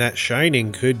 And that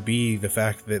shining could be the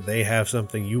fact that they have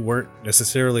something you weren't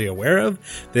necessarily aware of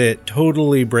that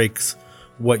totally breaks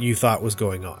what you thought was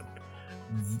going on.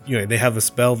 They have a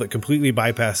spell that completely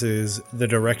bypasses the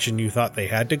direction you thought they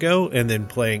had to go, and then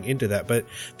playing into that. But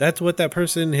that's what that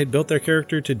person had built their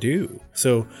character to do.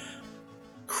 So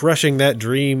crushing that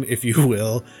dream, if you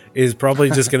will, is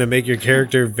probably just going to make your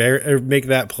character make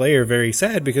that player very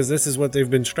sad, because this is what they've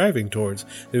been striving towards.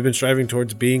 They've been striving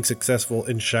towards being successful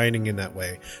and shining in that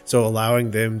way. So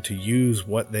allowing them to use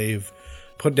what they've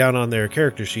put down on their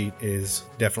character sheet is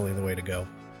definitely the way to go.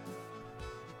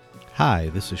 Hi,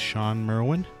 this is Sean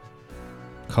Merwin,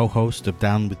 co-host of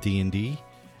Down with D&D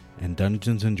and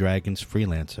Dungeons & Dragons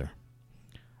Freelancer.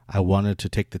 I wanted to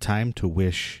take the time to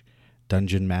wish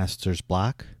Dungeon Masters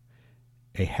Block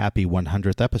a happy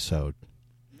 100th episode.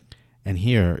 And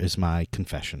here is my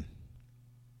confession.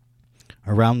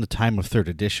 Around the time of 3rd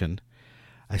edition,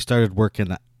 I started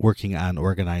working on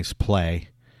organized play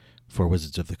for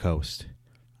Wizards of the Coast.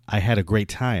 I had a great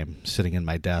time sitting in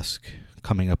my desk,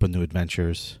 coming up with new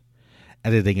adventures,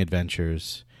 editing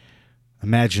adventures,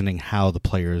 imagining how the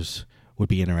players would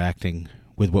be interacting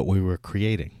with what we were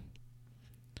creating.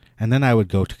 And then I would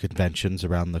go to conventions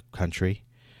around the country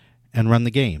and run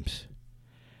the games.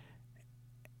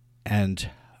 And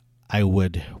I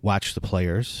would watch the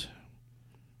players,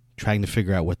 trying to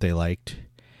figure out what they liked,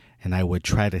 and I would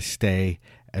try to stay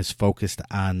as focused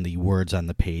on the words on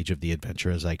the page of the adventure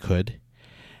as I could.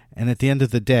 And at the end of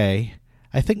the day,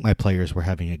 I think my players were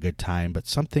having a good time, but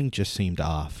something just seemed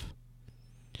off.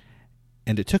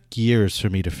 And it took years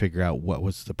for me to figure out what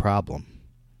was the problem.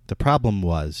 The problem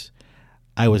was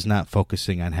I was not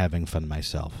focusing on having fun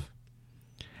myself.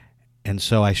 And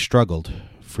so I struggled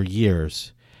for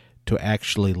years to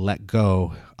actually let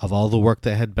go of all the work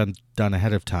that had been done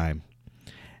ahead of time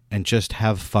and just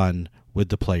have fun with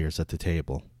the players at the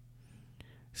table.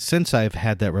 Since I've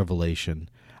had that revelation,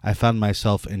 I found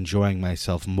myself enjoying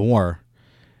myself more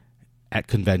at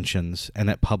conventions and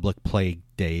at public play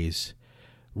days,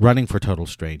 running for total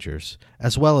strangers,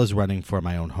 as well as running for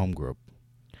my own home group.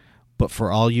 But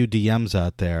for all you DMs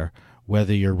out there,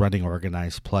 whether you're running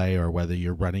organized play or whether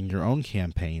you're running your own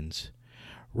campaigns,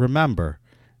 remember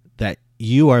that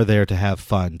you are there to have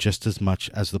fun just as much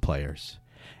as the players.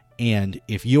 And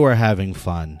if you are having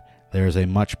fun, there is a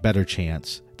much better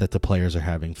chance that the players are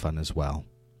having fun as well.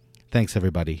 Thanks,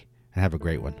 everybody, and have a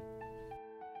great one.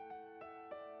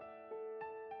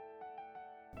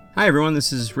 Hi, everyone.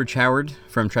 This is Rich Howard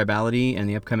from Tribality and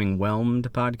the upcoming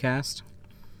Whelmed podcast.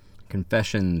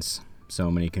 Confessions. So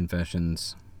many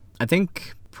confessions. I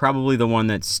think probably the one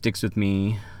that sticks with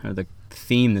me, or the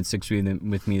theme that sticks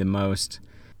with me the most,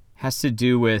 has to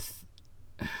do with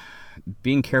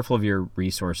being careful of your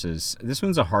resources. This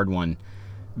one's a hard one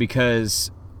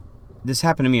because this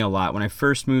happened to me a lot. When I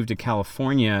first moved to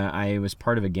California, I was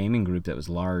part of a gaming group that was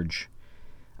large.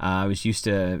 I was used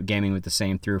to gaming with the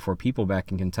same 3 or 4 people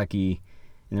back in Kentucky,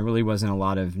 and there really wasn't a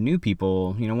lot of new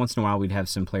people. You know, once in a while we'd have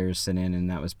some players sit in, and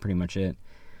that was pretty much it.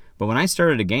 But when I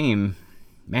started a game,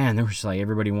 man, there was just like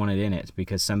everybody wanted in it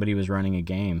because somebody was running a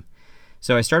game.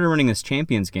 So I started running this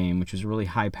Champions game, which was a really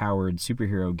high-powered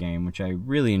superhero game, which I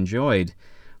really enjoyed.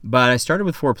 But I started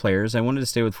with 4 players. I wanted to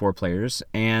stay with 4 players,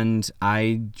 and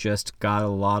I just got a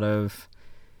lot of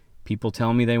people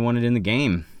telling me they wanted in the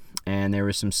game. And there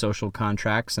were some social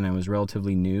contracts, and I was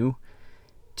relatively new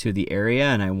to the area,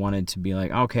 and I wanted to be like,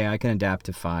 okay, I can adapt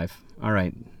to 5. All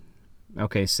right.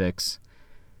 Okay, 6.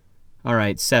 All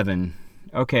right, 7.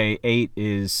 Okay, 8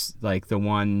 is like the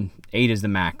one. 8 is the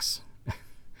max. I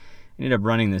ended up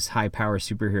running this high-power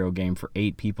superhero game for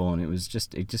 8 people, and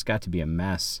it just got to be a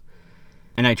mess.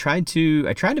 And I tried to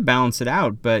balance it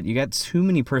out, but you got too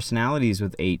many personalities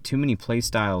with 8, too many play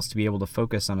styles to be able to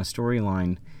focus on a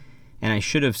storyline. And I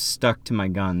should have stuck to my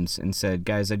guns and said,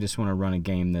 guys, I just want to run a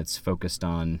game that's focused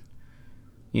on,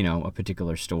 you know, a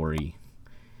particular story.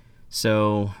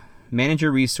 So manage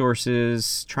your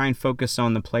resources, try and focus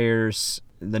on the players,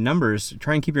 the numbers,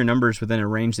 try and keep your numbers within a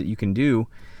range that you can do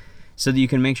so that you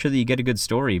can make sure that you get a good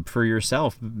story for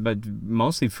yourself, but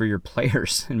mostly for your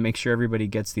players, and make sure everybody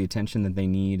gets the attention that they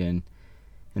need and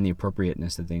the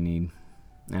appropriateness that they need.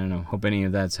 I don't know. Hope any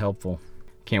of that's helpful.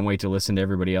 Can't wait to listen to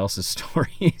everybody else's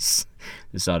stories.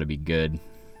 This ought to be good.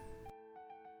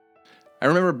 I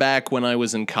remember back when I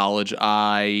was in college,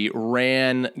 I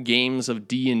ran games of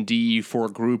D&D for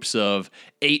groups of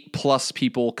 8+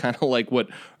 people, kind of like what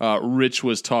Rich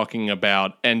was talking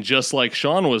about. And just like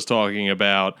Sean was talking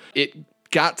about, it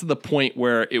got to the point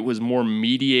where it was more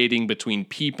mediating between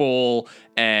people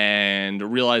and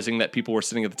realizing that people were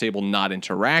sitting at the table not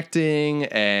interacting,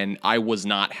 and I was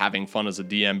not having fun as a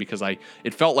DM because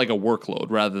it felt like a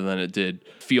workload rather than it did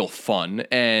feel fun.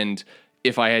 And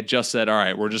if I had just said, all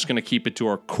right, we're just going to keep it to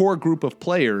our core group of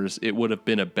players, it would have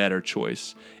been a better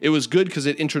choice. It was good because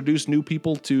it introduced new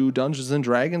people to Dungeons &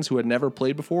 Dragons who had never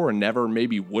played before and never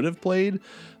maybe would have played,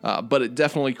 but it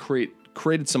definitely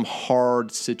created some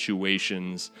hard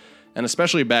situations And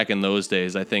especially back in those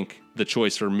days, I think the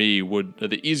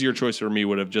easier choice for me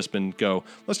would have just been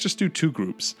let's just do 2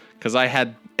 groups, because I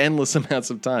had endless amounts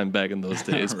of time back in those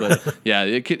days. But yeah,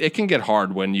 it can get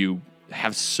hard when you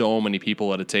have so many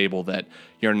people at a table that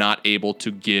you're not able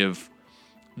to give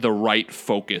the right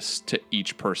focus to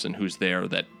each person who's there,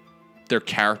 that they're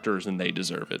characters and they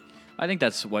deserve it. I think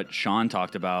that's what Sean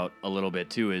talked about a little bit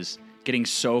too, is getting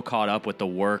so caught up with the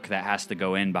work that has to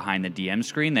go in behind the DM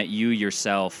screen that you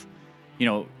yourself,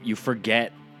 you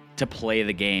forget to play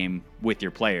the game with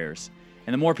your players.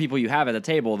 And the more people you have at the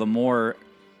table, the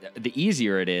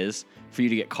easier it is for you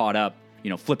to get caught up,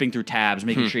 flipping through tabs,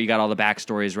 making sure you got all the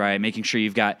backstories right, making sure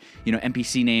you've got,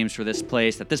 NPC names for this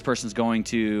place that this person's going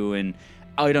to, and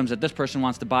items that this person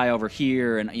wants to buy over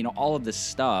here. And, all of this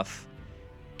stuff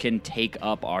can take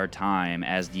up our time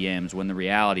as DMs, when the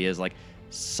reality is, like,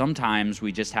 sometimes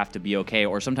we just have to be okay,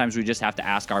 or sometimes we just have to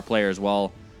ask our players,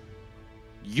 well,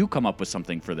 you come up with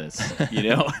something for this,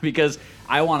 because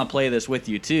I want to play this with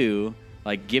you too.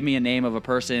 Like, give me a name of a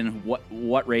person,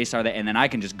 what race are they, and then I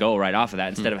can just go right off of that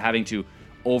instead of having to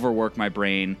overwork my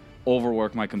brain,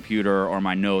 overwork my computer or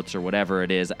my notes or whatever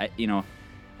it is. I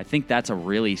think that's a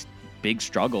really big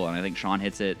struggle, and I think Sean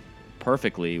hits it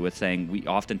perfectly with saying we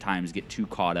oftentimes get too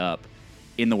caught up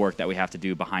in the work that we have to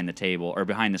do behind the table or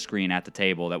behind the screen at the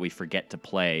table that we forget to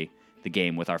play the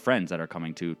game with our friends that are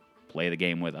coming to play the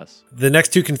game with us. The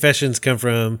next 2 confessions come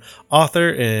from author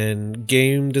and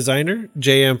game designer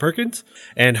J.M. Perkins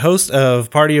and host of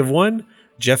Party of One,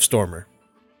 Jeff Stormer.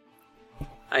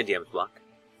 Hi, DM's Block.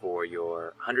 For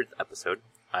your 100th episode,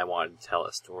 I wanted to tell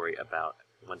a story about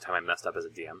one time I messed up as a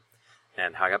DM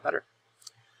and how I got better.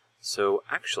 So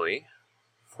actually,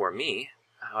 for me,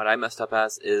 what I messed up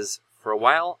as is, for a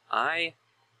while, I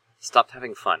stopped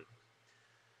having fun.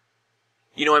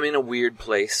 I'm in a weird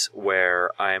place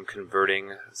where I am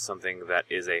converting something that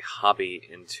is a hobby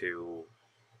into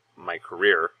my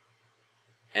career.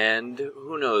 And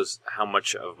who knows how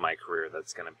much of my career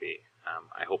that's going to be.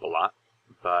 I hope a lot,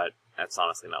 but that's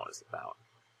honestly not what it's about.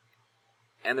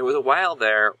 And there was a while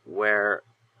there where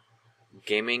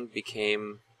gaming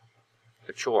became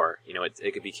a chore.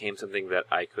 It became something that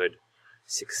I could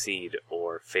succeed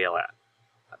or fail at,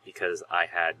 because I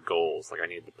had goals, like I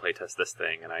needed to playtest this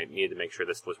thing, and I needed to make sure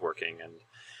this was working,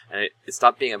 and it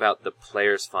stopped being about the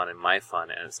player's fun and my fun,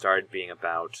 and it started being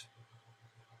about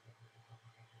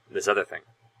this other thing.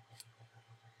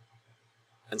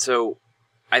 And so,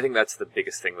 I think that's the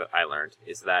biggest thing that I learned,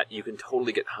 is that you can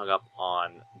totally get hung up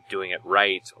on doing it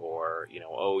right, or,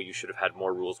 you should have had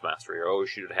more rules mastery, or, you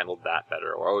should have handled that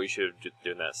better, or, you should have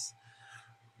done this.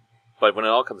 But when it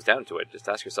all comes down to it, just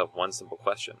ask yourself one simple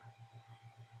question.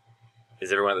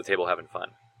 Is everyone at the table having fun?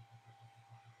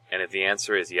 And if the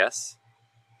answer is yes,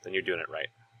 then you're doing it right.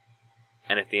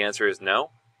 And if the answer is no,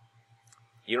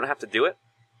 you don't have to do it.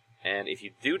 And if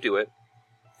you do it,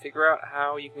 figure out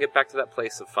how you can get back to that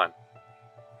place of fun.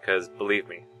 Because, believe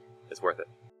me, it's worth it.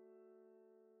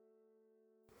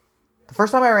 The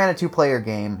first time I ran a 2-player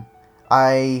game,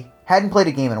 I hadn't played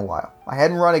a game in a while. I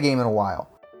hadn't run a game in a while.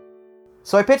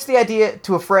 So I pitched the idea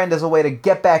to a friend as a way to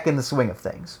get back in the swing of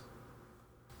things.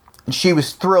 And she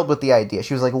was thrilled with the idea.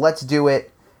 She was like, let's do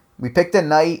it. We picked a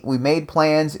night. We made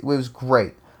plans. It was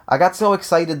great. I got so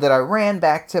excited that I ran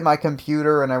back to my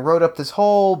computer and I wrote up this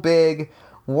whole big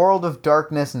World of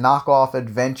Darkness knockoff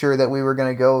adventure that we were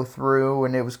going to go through.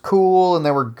 And it was cool. And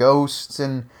there were ghosts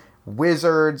and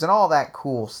wizards and all that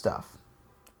cool stuff.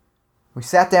 We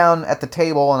sat down at the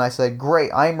table and I said,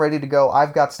 great, I'm ready to go.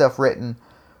 I've got stuff written.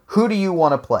 Who do you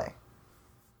want to play?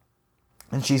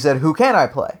 And she said, who can I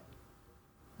play?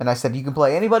 And I said, you can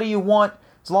play anybody you want,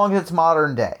 as long as it's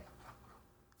modern day.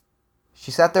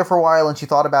 She sat there for a while and she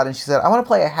thought about it and she said, I want to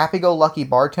play a happy-go-lucky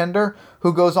bartender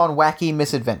who goes on wacky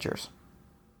misadventures.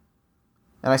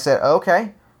 And I said,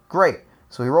 okay, great.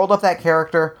 So we rolled up that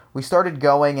character, we started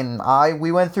going, and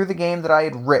we went through the game that I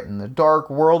had written, the Dark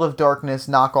World of Darkness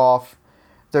knockoff.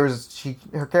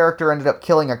 Her character ended up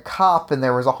killing a cop and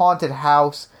there was a haunted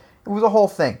house. It was a whole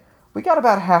thing. We got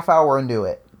about a half hour into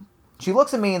it. She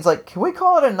looks at me and's like, can we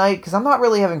call it a night? Because I'm not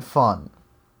really having fun.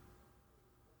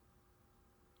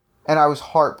 And I was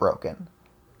heartbroken.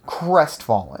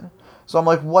 Crestfallen. So I'm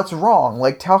like, what's wrong?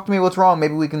 Like, talk to me what's wrong.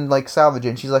 Maybe we can, salvage it.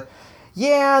 And she's like,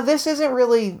 yeah, this isn't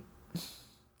really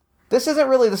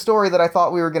the story that I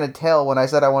thought we were going to tell when I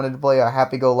said I wanted to play a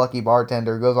happy-go-lucky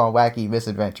bartender who goes on wacky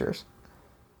misadventures.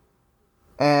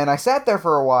 And I sat there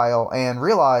for a while and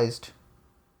realized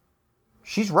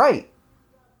she's right.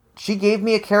 She gave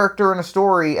me a character and a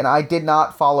story, and I did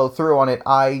not follow through on it.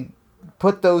 I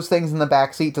put those things in the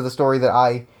backseat to the story that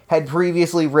I had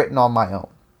previously written on my own.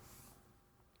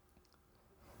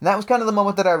 And that was kind of the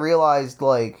moment that I realized,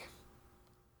 like,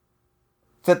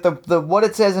 that the what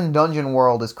it says in Dungeon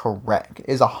World is correct,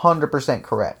 is 100%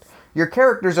 correct. Your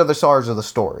characters are the stars of the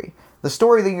story. The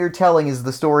story that you're telling is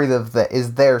the story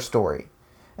is their story.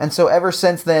 And so ever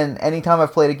since then, anytime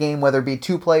I've played a game, whether it be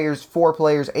 2 players, 4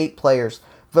 players, 8 players,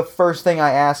 the first thing I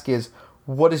ask is,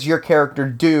 what does your character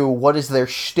do? What is their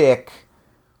shtick?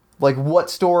 Like,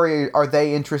 what story are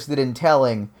they interested in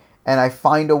telling? And I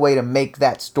find a way to make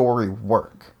that story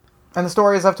work. And the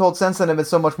stories I've told since then have been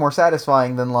so much more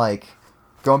satisfying than, like,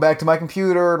 going back to my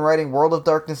computer and writing World of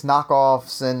Darkness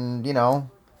knockoffs and, you know,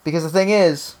 because the thing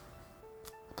is,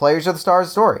 players are the stars of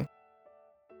the story.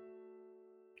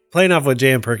 Playing off what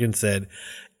J.M. Perkins said,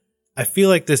 I feel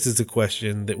like this is a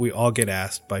question that we all get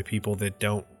asked by people that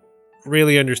don't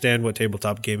really understand what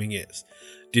tabletop gaming is.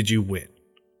 Did you win?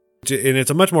 And it's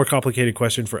a much more complicated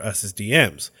question for us as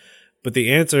DMs. But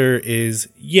the answer is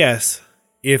yes,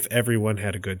 if everyone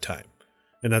had a good time.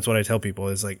 And that's what I tell people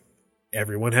is like,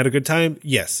 everyone had a good time?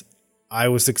 Yes. I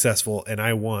was successful and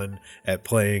I won at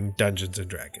playing Dungeons and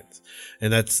Dragons.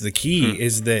 And that's the key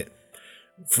is that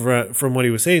from what he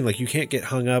was saying, like you can't get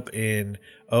hung up in,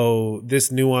 oh, this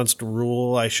nuanced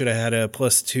rule, I should have had a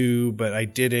 +2, but I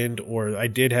didn't, or I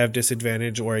did have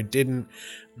disadvantage, or I didn't.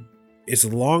 As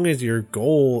long as your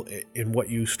goal in what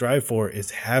you strive for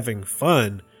is having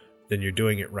fun, then you're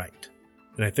doing it right.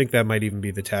 And I think that might even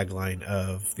be the tagline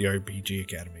of the RPG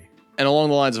Academy. And along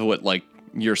the lines of what like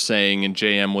you're saying and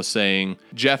JM was saying,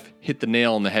 Jeff hit the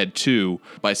nail on the head too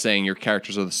by saying your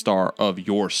characters are the star of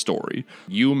your story.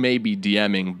 You may be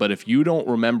DMing, but if you don't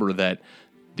remember that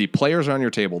the players on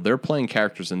your table, they're playing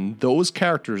characters and those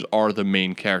characters are the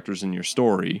main characters in your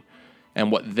story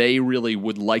and what they really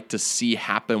would like to see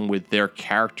happen with their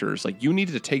characters, like you need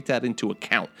to take that into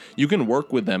account. You can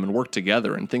work with them and work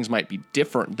together and things might be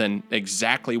different than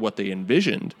exactly what they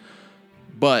envisioned,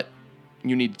 but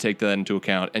you need to take that into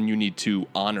account and you need to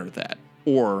honor that,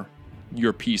 or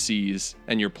your PCs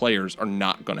and your players are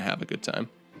not going to have a good time.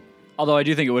 Although I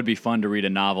do think it would be fun to read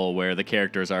a novel where the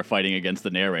characters are fighting against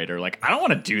the narrator. Like, I don't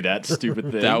want to do that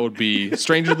stupid thing. That would be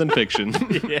stranger than fiction.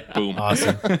 Yeah. Boom.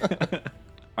 Awesome.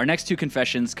 Our next 2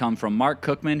 confessions come from Mark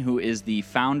Cookman, who is the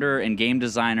founder and game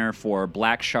designer for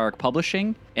Black Shark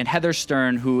Publishing, and Heather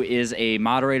Stern, who is a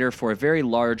moderator for a very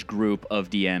large group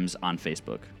of DMs on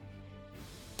Facebook.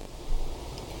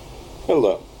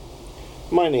 Hello,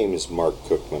 my name is Mark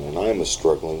Cookman and I am a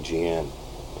struggling GM.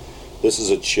 This is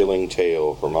a chilling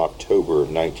tale from October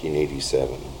of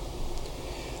 1987.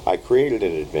 I created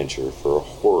an adventure for a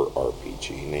horror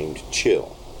RPG named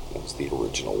Chill. That was the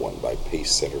original one by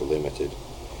Pace Setter Limited.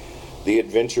 The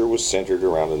adventure was centered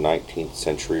around a 19th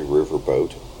century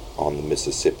riverboat on the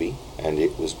Mississippi, and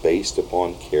it was based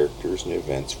upon characters and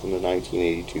events from the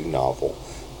 1982 novel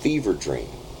Fever Dream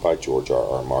by George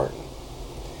R.R. Martin.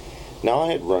 Now,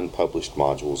 I had run published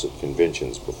modules at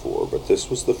conventions before, but this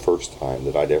was the first time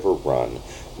that I'd ever run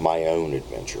my own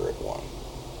adventure at one.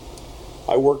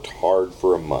 I worked hard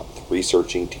for a month,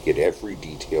 researching to get every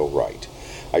detail right.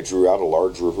 I drew out a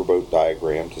large riverboat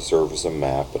diagram to serve as a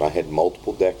map, and I had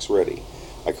multiple decks ready.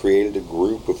 I created a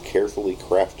group of carefully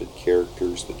crafted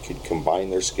characters that could combine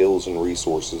their skills and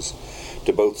resources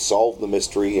to both solve the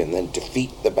mystery and then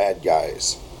defeat the bad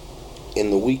guys. In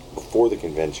the week before the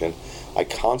convention, I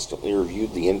constantly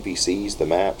reviewed the NPCs, the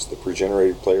maps, the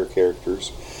pre-generated player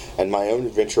characters, and my own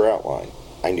adventure outline.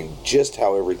 I knew just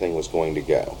how everything was going to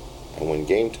go. And when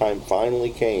game time finally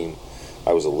came,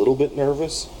 I was a little bit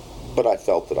nervous, but I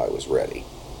felt that I was ready.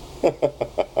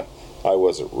 I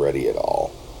wasn't ready at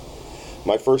all.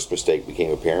 My first mistake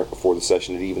became apparent before the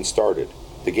session had even started.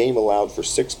 The game allowed for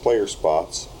 6 player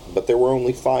spots, but there were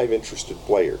only 5 interested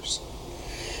players.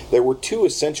 There were 2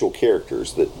 essential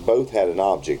characters that both had an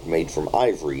object made from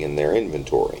ivory in their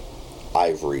inventory.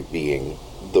 Ivory being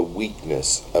the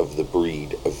weakness of the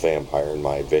breed of vampire in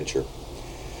my adventure.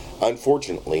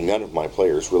 Unfortunately, none of my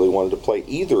players really wanted to play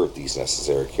either of these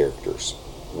necessary characters.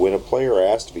 When a player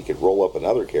asked if he could roll up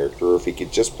another character or if he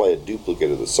could just play a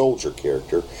duplicate of the soldier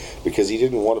character because he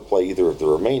didn't want to play either of the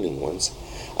remaining ones,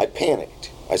 I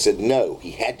panicked. I said no,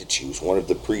 he had to choose one of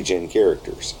the pre-gen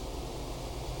characters.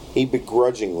 He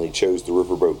begrudgingly chose the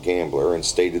riverboat gambler and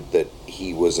stated that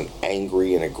he was an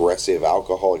angry and aggressive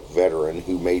alcoholic veteran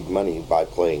who made money by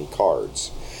playing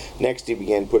cards. Next, he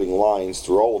began putting lines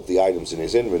through all of the items in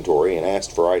his inventory and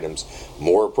asked for items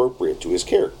more appropriate to his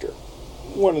character.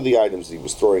 One of the items that he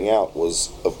was throwing out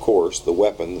was, of course, the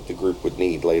weapon that the group would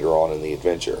need later on in the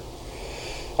adventure.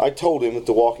 I told him that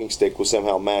the walking stick was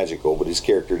somehow magical, but his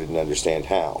character didn't understand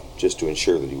how, just to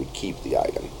ensure that he would keep the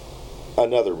item.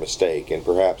 Another mistake, and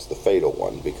perhaps the fatal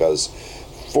one, because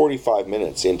 45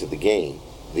 minutes into the game,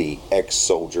 the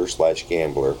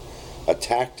ex-soldier/gambler,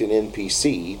 attacked an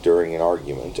NPC during an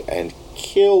argument and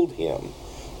killed him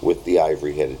with the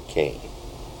ivory-headed cane.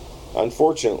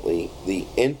 Unfortunately, the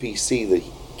NPC that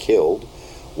he killed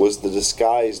was the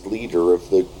disguised leader of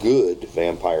the good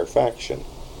vampire faction.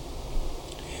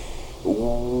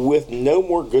 With no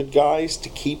more good guys to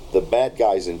keep the bad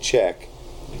guys in check,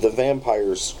 the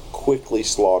vampires quickly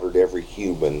slaughtered every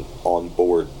human on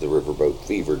board the riverboat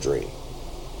Fever Dream.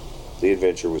 The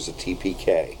adventure was a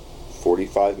TPK,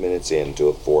 45 minutes into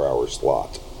a 4-hour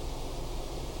slot.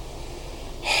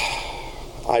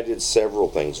 I did several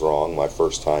things wrong my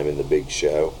first time in the big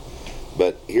show,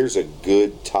 but here's a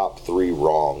good top 3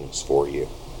 wrongs for you.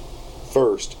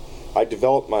 First, I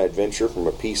developed my adventure from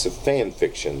a piece of fan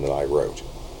fiction that I wrote,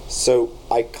 so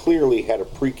I clearly had a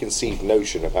preconceived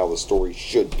notion of how the story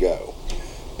should go.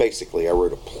 Basically, I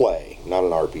wrote a play, not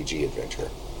an RPG adventure.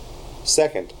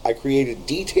 Second, I created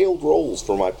detailed roles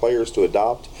for my players to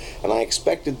adopt, and I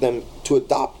expected them to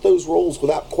adopt those roles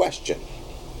without question.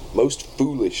 Most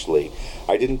foolishly,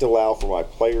 I didn't allow for my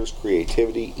players'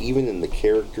 creativity even in the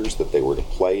characters that they were to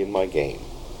play in my game.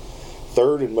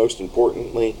 Third, and most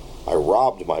importantly, I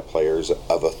robbed my players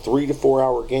of a 3 to 4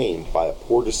 hour game by a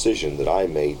poor decision that I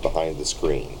made behind the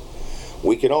screen.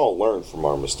 We can all learn from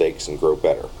our mistakes and grow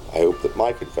better. I hope that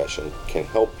my confession can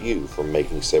help you from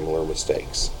making similar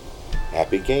mistakes.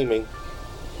 Happy gaming!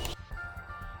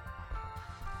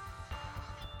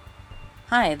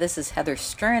 Hi, this is Heather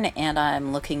Stern, and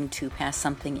I'm looking to pass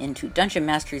something into Dungeon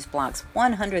Masters Block's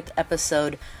 100th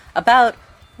episode about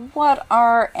what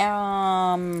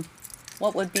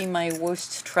would be my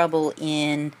worst trouble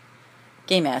in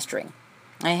game mastering.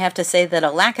 I have to say that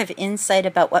a lack of insight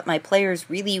about what my players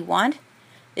really want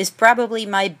is probably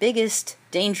my biggest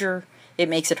danger. It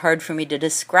makes it hard for me to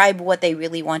describe what they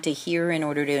really want to hear in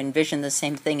order to envision the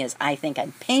same thing as I think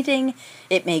I'm painting.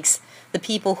 It makes the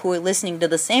people who are listening to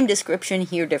the same description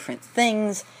hear different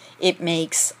things. It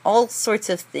makes all sorts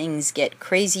of things get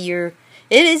crazier.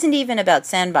 It isn't even about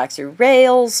sandbox or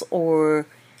rails or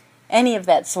any of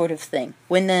that sort of thing.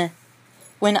 When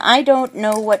I don't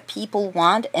know what people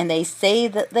want and they say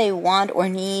that they want or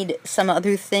need some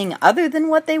other thing other than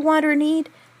what they want or need,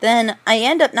 then I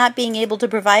end up not being able to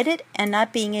provide it and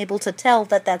not being able to tell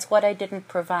that that's what I didn't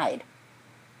provide.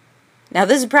 Now,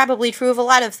 this is probably true of a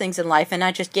lot of things in life and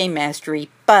not just game mastery,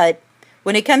 but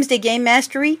when it comes to game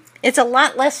mastery, it's a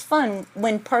lot less fun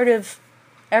when part of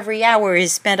every hour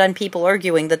is spent on people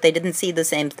arguing that they didn't see the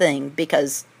same thing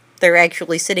because they're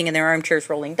actually sitting in their armchairs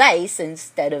rolling dice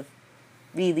instead of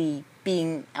really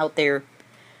being out there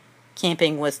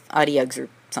camping with Audiugs or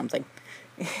something.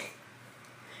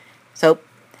 So,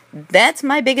 that's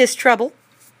my biggest trouble.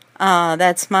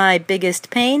 That's my biggest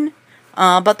pain.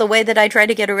 But the way that I try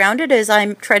to get around it is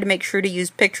I try to make sure to use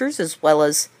pictures as well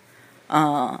as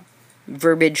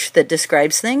verbiage that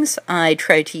describes things. I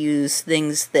try to use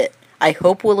things that I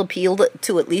hope will appeal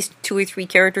to at least 2 or 3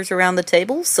 characters around the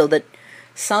table so that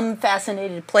some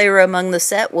fascinated player among the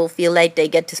set will feel like they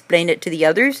get to explain it to the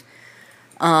others.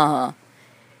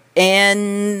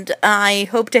 And I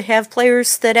hope to have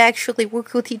players that actually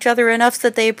work with each other enough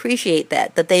that they appreciate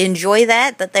that they enjoy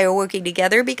that they're working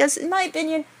together, because in my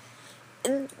opinion,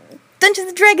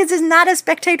 Dungeons & Dragons is not a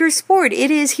spectator sport.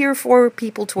 It is here for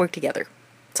people to work together.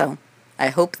 So, I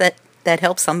hope that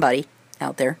helps somebody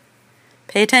out there.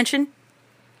 Pay attention.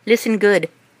 Listen good.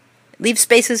 Leave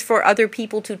spaces for other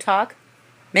people to talk.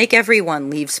 Make everyone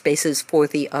leave spaces for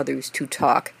the others to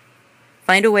talk.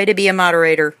 Find a way to be a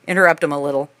moderator. Interrupt them a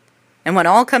little. And when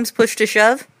all comes push to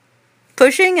shove,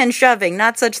 pushing and shoving,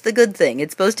 not such the good thing.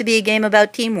 It's supposed to be a game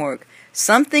about teamwork.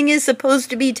 Something is supposed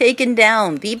to be taken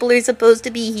down. People are supposed to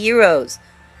be heroes.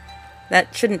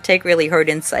 That shouldn't take really hard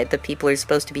insight that people are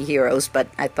supposed to be heroes, but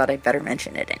I thought I'd better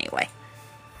mention it anyway.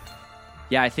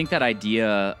 Yeah, I think that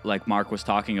idea, like Mark was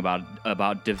talking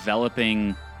about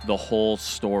developing the whole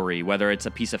story, whether it's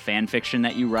a piece of fan fiction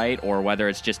that you write or whether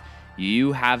it's just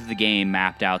you have the game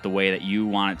mapped out the way that you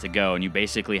want it to go, and you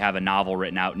basically have a novel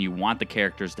written out and you want the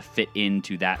characters to fit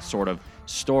into that sort of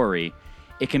story,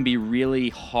 it can be really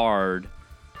hard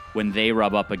when they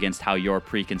rub up against how your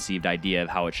preconceived idea of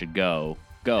how it should go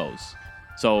goes.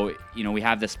 So, we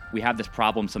have this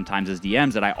problem sometimes as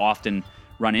DMs that I often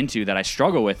run into, that I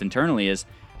struggle with internally, is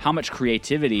how much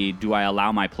creativity do I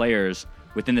allow my players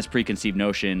within this preconceived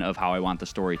notion of how I want the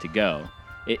story to go?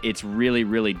 It's really,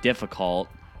 really difficult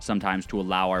sometimes to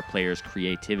allow our players'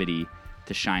 creativity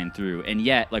to shine through. And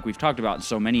yet, like we've talked about in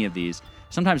so many of these,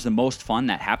 sometimes the most fun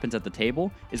that happens at the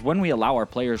table is when we allow our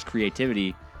players'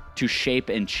 creativity to shape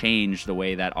and change the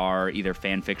way that our either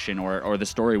fan fiction or the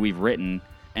story we've written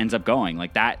ends up going.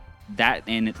 Like that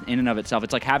in and of itself,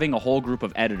 it's like having a whole group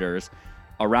of editors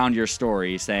around your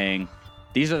story saying,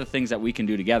 these are the things that we can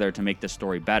do together to make this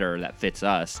story better that fits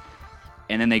us.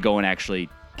 And then they go and actually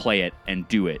play it and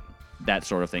do it, that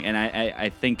sort of thing. And I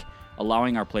think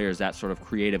allowing our players that sort of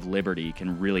creative liberty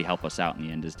can really help us out in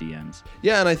the end as DMs.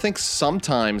 Yeah, and I think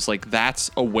sometimes like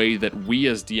that's a way that we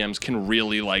as DMs can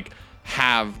really like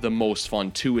have the most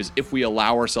fun too, is if we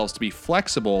allow ourselves to be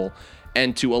flexible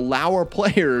and to allow our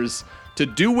players to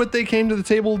do what they came to the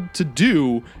table to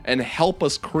do and help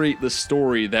us create the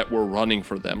story that we're running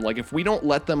for them. Like if we don't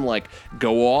let them like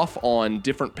go off on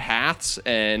different paths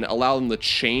and allow them to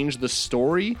change the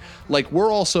story, like we're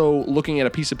also looking at a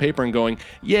piece of paper and going,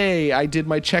 yay, I did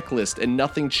my checklist and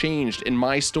nothing changed and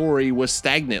my story was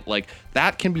stagnant. Like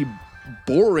that can be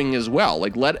boring as well.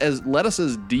 Like let us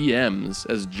as DMs,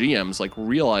 as GMs, like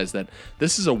realize that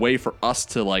this is a way for us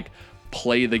to like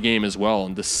play the game as well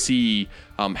and to see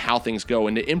how things go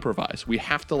and to improvise. We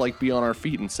have to like be on our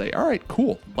feet and say, all right,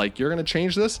 cool, like you're gonna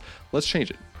change this, let's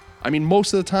change it. I mean,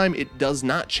 most of the time it does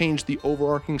not change the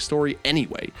overarching story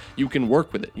anyway. You can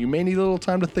work with it. You may need a little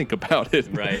time to think about it.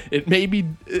 Right. It may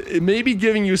be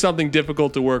giving you something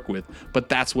difficult to work with, but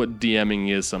that's what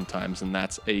DMing is sometimes, and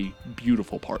that's a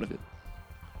beautiful part of it.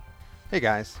 Hey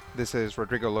guys, this is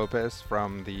Rodrigo Lopez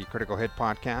from the Critical Hit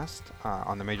podcast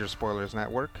on the Major Spoilers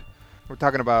Network. We're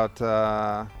talking about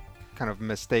kind of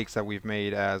mistakes that we've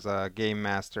made as game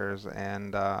masters,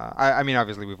 and I mean,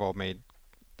 obviously we've all made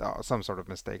some sort of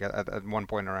mistake at one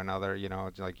point or another. You know,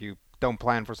 like you don't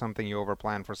plan for something, you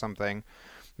overplan for something.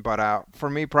 But for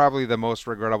me, probably the most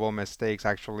regrettable mistakes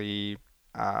actually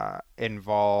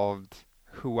involved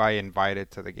who I invited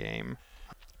to the game.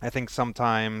 I think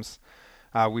sometimes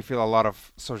we feel a lot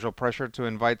of social pressure to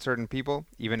invite certain people,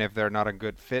 even if they're not a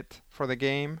good fit for the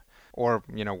game. Or,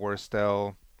 you know, we're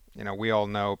still, you know, we all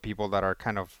know people that are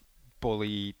kind of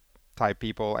bully type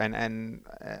people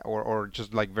or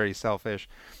just like very selfish.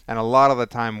 And a lot of the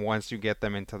time, once you get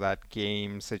them into that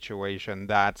game situation,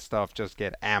 that stuff just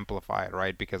get amplified,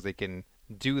 right? Because they can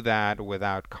do that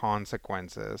without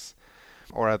consequences,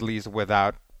 or at least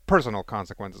without personal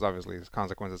consequences. Obviously, there's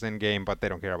consequences in game, but they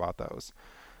don't care about those.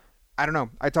 I don't know.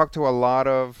 I talked to a lot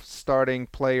of starting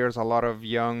players, a lot of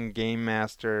young game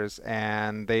masters,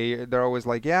 and they're always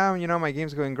like, yeah, you know, my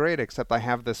game's going great, except I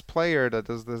have this player that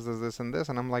does this, and this.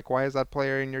 And I'm like, why is that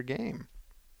player in your game?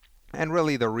 And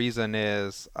really the reason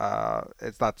is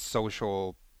it's that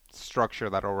social structure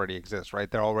that already exists,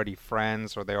 right? They're already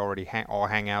friends, or they already all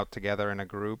hang out together in a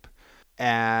group.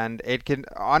 And it can,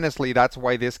 honestly, that's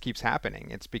why this keeps happening.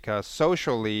 It's because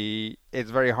socially, it's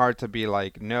very hard to be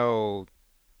like, no,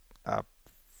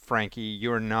 Frankie,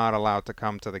 you're not allowed to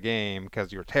come to the game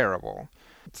because you're terrible.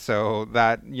 So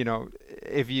that, you know,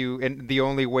 and the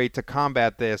only way to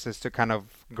combat this is to kind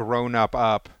of grown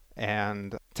up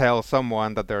and tell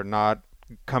someone that they're not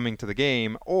coming to the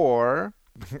game, or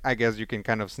I guess you can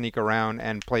kind of sneak around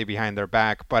and play behind their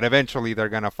back, but eventually they're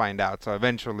going to find out. So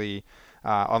eventually,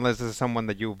 unless this is someone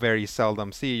that you very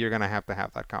seldom see, you're going to have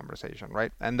that conversation,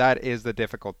 right? And that is the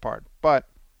difficult part. But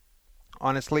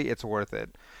honestly, it's worth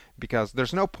it, because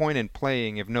there's no point in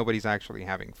playing if nobody's actually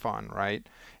having fun, right?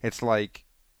 It's like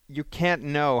you can't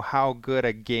know how good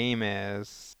a game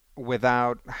is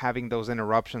without having those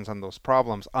interruptions and those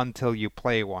problems until you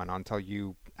play one, until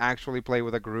you actually play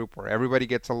with a group where everybody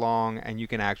gets along and you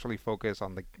can actually focus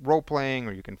on the role-playing,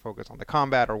 or you can focus on the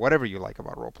combat, or whatever you like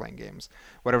about role-playing games,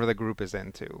 whatever the group is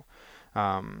into.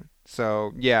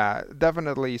 So yeah,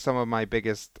 definitely some of my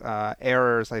biggest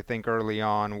errors, I think, early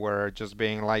on were just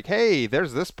being like, hey,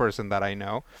 there's this person that I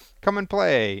know, come and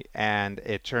play. And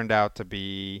it turned out to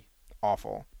be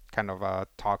awful, kind of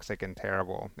toxic and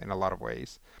terrible in a lot of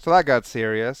ways. So that got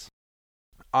serious.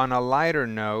 On a lighter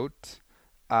note,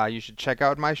 you should check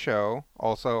out my show,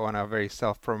 also on a very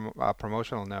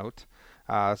self-promotional note.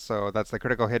 So that's the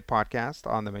Critical Hit podcast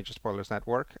on the Major Spoilers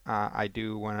Network. I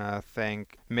do want to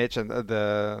thank Mitch and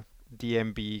the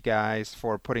DMB guys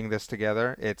for putting this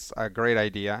together. It's a great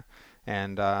idea.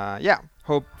 And yeah,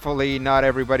 hopefully not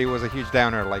everybody was a huge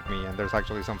downer like me, and there's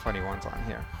actually some funny ones on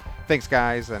here. Thanks,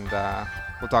 guys, and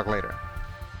we'll talk later.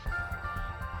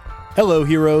 Hello,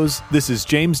 heroes. This is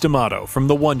James D'Amato from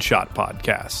the One Shot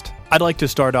Podcast. I'd like to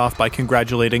start off by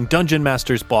congratulating Dungeon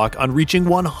Masters Block on reaching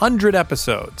 100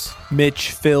 episodes.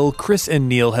 Mitch, Phil, Chris, and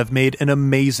Neil have made an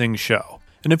amazing show.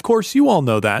 And of course, you all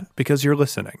know that because you're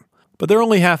listening. But they're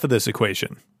only half of this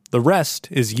equation. The rest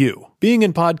is you. Being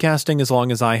in podcasting as long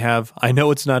as I have, I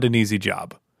know it's not an easy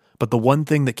job. But the one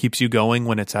thing that keeps you going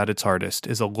when it's at its hardest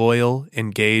is a loyal,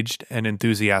 engaged, and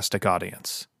enthusiastic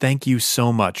audience. Thank you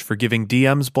so much for giving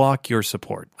DMs Block your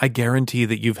support. I guarantee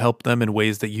that you've helped them in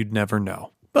ways that you'd never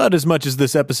know. But as much as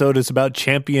this episode is about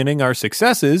championing our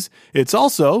successes, it's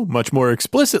also, much more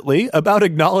explicitly, about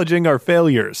acknowledging our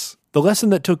failures. The lesson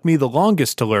that took me the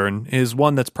longest to learn is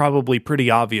one that's probably pretty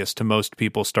obvious to most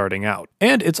people starting out.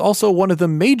 And it's also one of the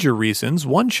major reasons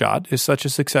One Shot is such a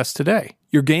success today.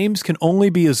 Your games can only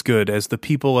be as good as the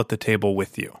people at the table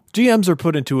with you. GMs are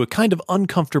put into a kind of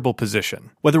uncomfortable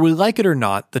position. Whether we like it or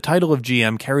not, the title of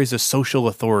GM carries a social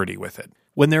authority with it.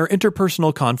 When there are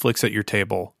interpersonal conflicts at your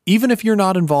table, even if you're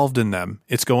not involved in them,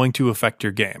 it's going to affect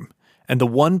your game. And the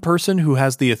one person who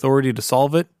has the authority to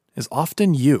solve it is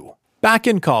often you. Back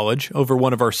in college, over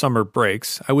one of our summer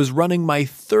breaks, I was running my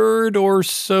third or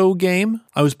so game.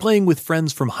 I was playing with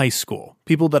friends from high school,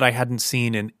 people that I hadn't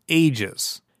seen in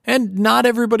ages. And not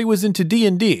everybody was into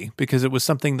D&D, because it was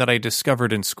something that I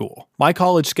discovered in school. My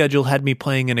college schedule had me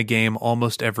playing in a game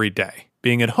almost every day.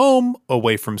 Being at home,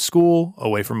 away from school,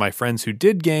 away from my friends who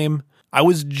did game, I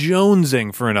was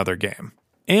jonesing for another game.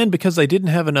 And because I didn't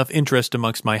have enough interest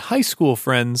amongst my high school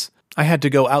friends, I had to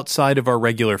go outside of our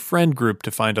regular friend group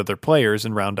to find other players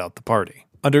and round out the party.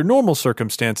 Under normal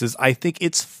circumstances, I think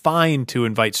it's fine to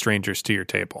invite strangers to your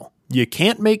table. You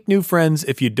can't make new friends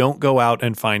if you don't go out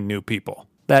and find new people.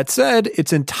 That said,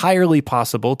 it's entirely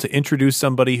possible to introduce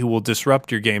somebody who will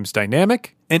disrupt your game's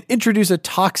dynamic and introduce a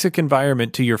toxic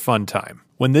environment to your fun time.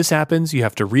 When this happens, you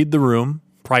have to read the room,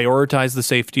 prioritize the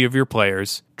safety of your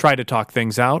players, try to talk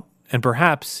things out, and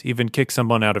perhaps even kick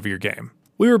someone out of your game.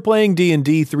 We were playing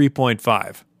D&D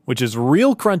 3.5, which is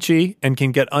real crunchy and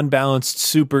can get unbalanced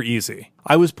super easy.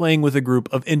 I was playing with a group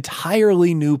of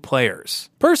entirely new players.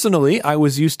 Personally, I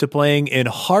was used to playing in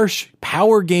harsh,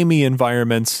 power gamey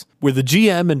environments where the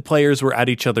GM and players were at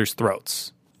each other's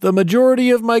throats. The majority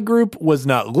of my group was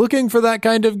not looking for that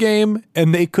kind of game,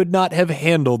 and they could not have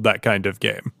handled that kind of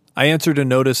game. I answered a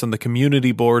notice on the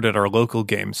community board at our local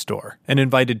game store and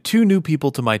invited 2 new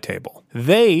people to my table.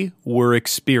 They were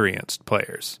experienced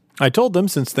players. I told them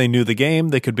since they knew the game,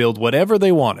 they could build whatever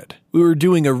they wanted. We were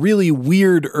doing a really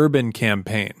weird urban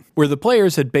campaign, where the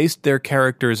players had based their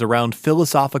characters around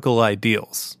philosophical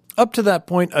ideals. Up to that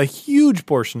point, a huge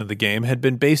portion of the game had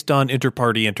been based on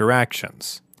inter-party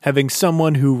interactions. Having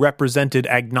someone who represented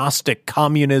agnostic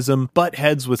communism butt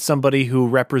heads with somebody who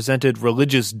represented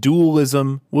religious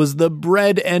dualism was the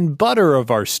bread and butter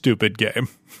of our stupid game.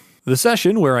 The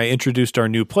session where I introduced our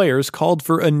new players called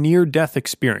for a near-death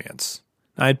experience.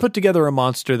 I had put together a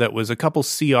monster that was a couple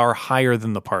CR higher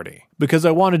than the party, because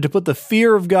I wanted to put the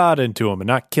fear of God into him and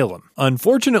not kill him.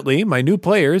 Unfortunately, my new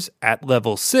players, at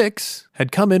level 6,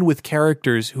 had come in with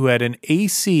characters who had an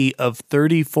AC of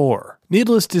 34.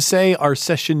 Needless to say, our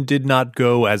session did not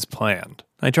go as planned.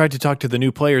 I tried to talk to the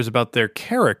new players about their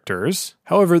characters.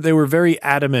 However, they were very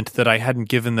adamant that I hadn't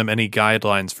given them any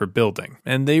guidelines for building,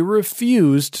 and they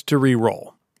refused to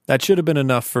re-roll. That should have been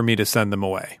enough for me to send them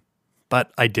away.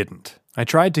 But I didn't. I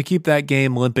tried to keep that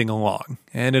game limping along,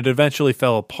 and it eventually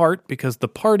fell apart because the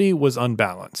party was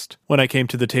unbalanced. When I came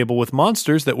to the table with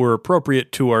monsters that were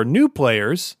appropriate to our new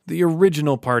players, the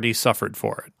original party suffered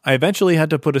for it. I eventually had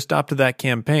to put a stop to that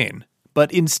campaign,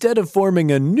 but instead of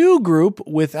forming a new group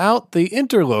without the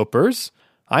interlopers,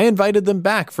 I invited them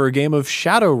back for a game of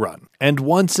Shadowrun, and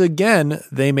once again,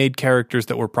 they made characters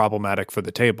that were problematic for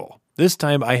the table. This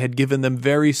time I had given them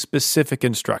very specific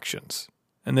instructions,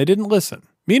 and they didn't listen.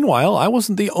 Meanwhile, I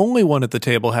wasn't the only one at the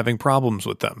table having problems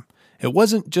with them. It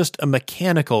wasn't just a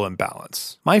mechanical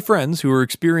imbalance. My friends who were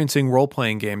experiencing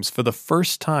role-playing games for the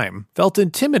first time felt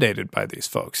intimidated by these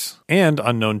folks. And,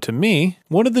 unknown to me,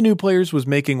 one of the new players was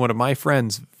making one of my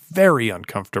friends very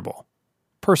uncomfortable.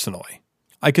 Personally.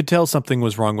 I could tell something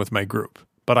was wrong with my group,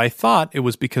 but I thought it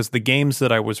was because the games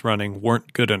that I was running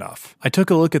weren't good enough. I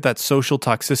took a look at that social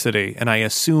toxicity, and I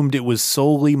assumed it was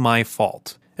solely my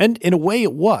fault. And in a way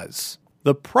it was.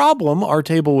 The problem our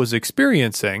table was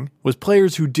experiencing was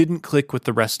players who didn't click with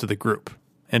the rest of the group,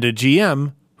 and a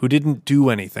GM who didn't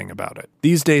do anything about it.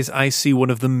 These days, I see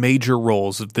one of the major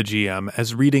roles of the GM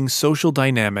as reading social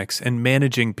dynamics and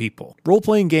managing people.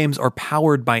 Role-playing games are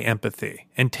powered by empathy,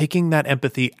 and taking that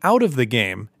empathy out of the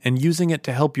game and using it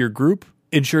to help your group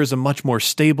ensures a much more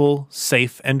stable,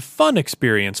 safe, and fun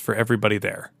experience for everybody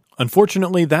there.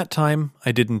 Unfortunately, that time,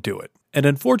 I didn't do it. And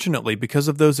unfortunately, because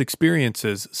of those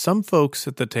experiences, some folks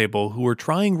at the table who were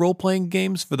trying role-playing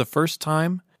games for the first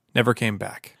time never came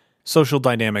back. Social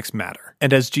dynamics matter,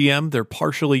 and as GM, they're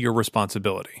partially your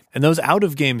responsibility. And those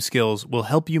out-of-game skills will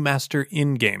help you master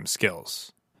in-game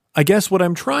skills. I guess what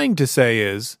I'm trying to say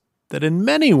is that in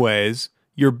many ways,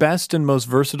 your best and most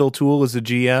versatile tool as a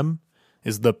GM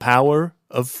is the power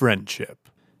of friendship.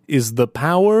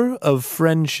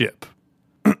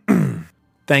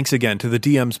 Thanks again to the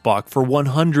DM's Block for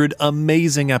 100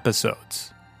 amazing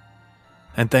episodes.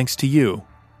 And thanks to you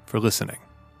for listening.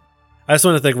 I just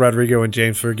want to thank Rodrigo and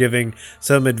James for giving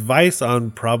some advice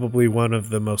on probably one of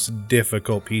the most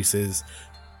difficult pieces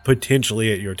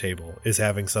potentially at your table, is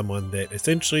having someone that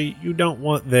essentially you don't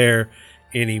want there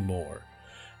anymore.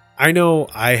 I know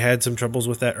I had some troubles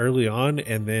with that early on,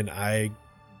 and then I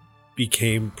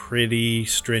became pretty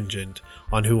stringent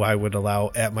on who I would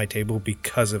allow at my table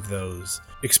because of those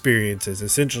experiences.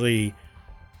 Essentially,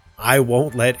 I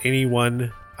won't let any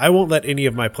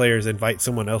of my players invite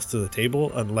someone else to the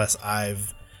table unless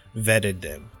I've vetted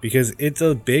them, because it's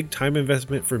a big time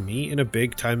investment for me and a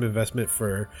big time investment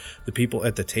for the people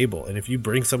at the table. And if you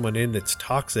bring someone in that's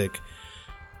toxic,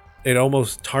 it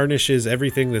almost tarnishes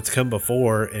everything that's come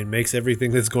before and makes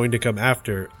everything that's going to come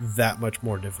after that much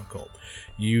more difficult.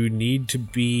 You need to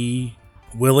be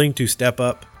willing to step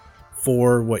up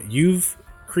for what you've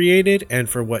created and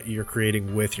for what you're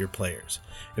creating with your players.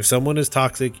 If someone is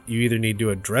toxic, you either need to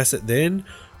address it then,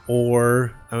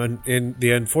 or in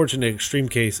the unfortunate extreme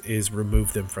case is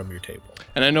remove them from your table.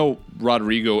 And I know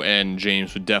Rodrigo and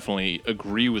James would definitely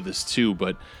agree with this too,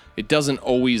 but it doesn't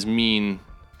always mean,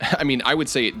 I mean, I would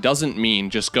say it doesn't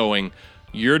mean just going,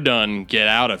 you're done, get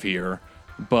out of here.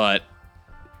 But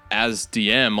as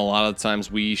DM, a lot of the times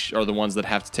we are the ones that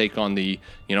have to take on the,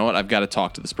 you know what, I've got to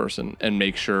talk to this person and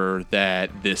make sure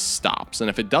that this stops. And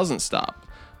if it doesn't stop,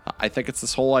 I think it's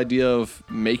this whole idea of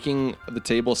making the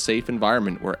table a safe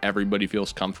environment where everybody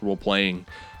feels comfortable playing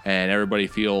and everybody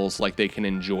feels like they can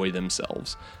enjoy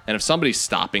themselves. And if somebody's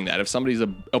stopping that, if somebody's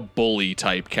a bully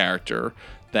type character,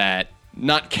 that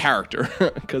not character,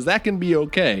 because that can be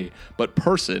okay, but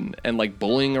person and like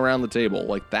bullying around the table,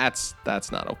 like that's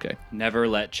not okay. Never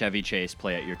let Chevy Chase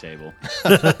play at your table.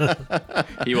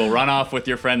 He will run off with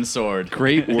your friend's sword.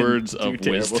 Great words of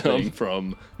wisdom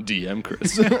from DM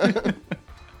Chris.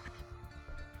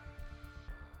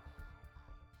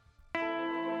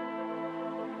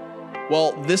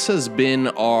 Well, this has been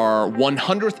our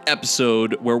 100th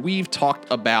episode where we've talked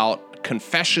about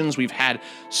confessions. We've had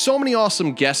so many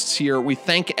awesome guests here. We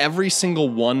thank every single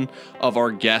one of our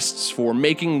guests for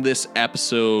making this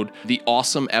episode the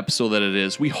awesome episode that it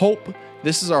is.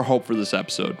 This is our hope for this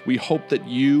episode. We hope that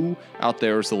you out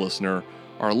there as the listener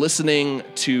are listening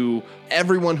to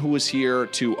everyone who was here,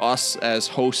 to us as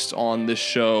hosts on this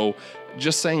show,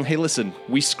 just saying, hey, listen,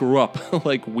 we screw up.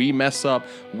 Like, we mess up.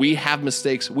 We have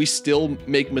mistakes. We still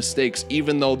make mistakes,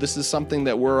 even though this is something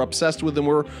that we're obsessed with and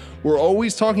we're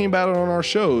always talking about it on our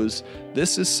shows.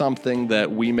 This is something that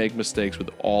we make mistakes with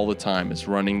all the time, is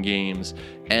running games.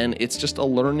 And it's just a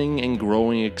learning and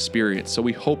growing experience. So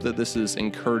we hope that this is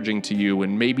encouraging to you,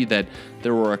 and maybe that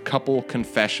there were a couple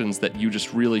confessions that you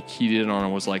just really keyed in on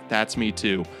and was like, that's me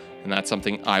too. And that's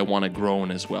something I want to grow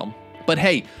in as well. But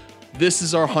hey, this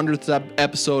is our 100th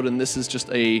episode, and this is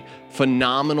just a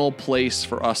phenomenal place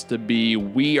for us to be.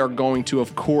 We are going to,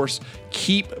 of course,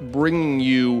 keep bringing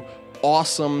you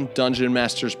awesome Dungeon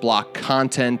Masters Block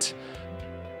content.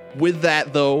 With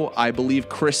that, though, I believe,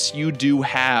 Chris, you do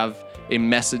have a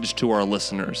message to our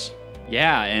listeners.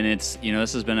 Yeah, and it's,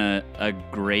 this has been a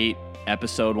great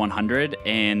episode 100,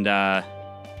 and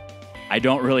I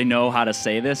don't really know how to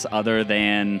say this other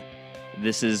than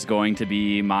this is going to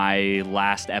be my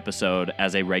last episode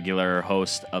as a regular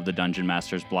host of the Dungeon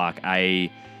Masters Block.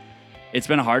 It's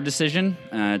been a hard decision.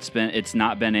 It's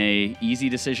not been a easy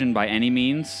decision by any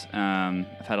means. I've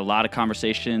had a lot of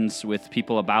conversations with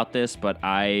people about this, but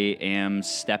I am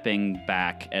stepping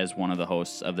back as one of the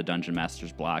hosts of the Dungeon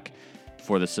Masters Block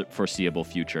for the foreseeable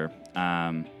future.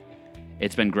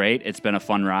 It's been great. It's been a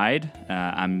fun ride.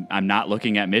 I'm not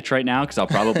looking at Mitch right now because I'll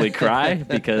probably cry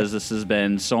because this has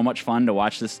been so much fun to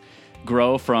watch this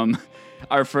grow from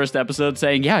our first episode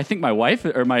saying, yeah, I think my wife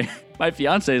or my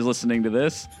fiance is listening to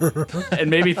this and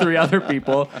maybe 3 other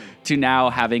people, to now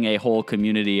having a whole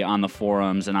community on the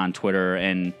forums and on Twitter.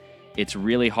 And it's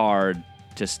really hard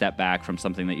to step back from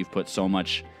something that you've put so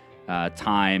much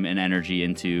time and energy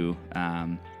into.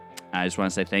 I just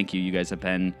want to say thank you. You guys have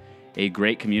been a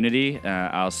great community.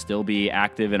 I'll still be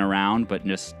active and around, but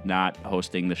just not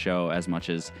hosting the show as much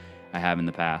as I have in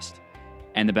the past.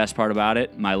 And the best part about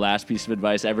it, my last piece of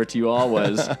advice ever to you all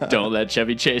was don't let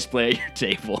Chevy Chase play at your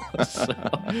table. So,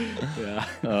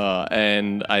 yeah.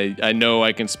 And I know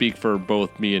I can speak for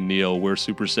both me and Neil. We're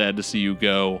super sad to see you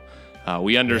go.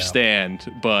 We understand,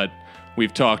 but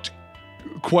we've talked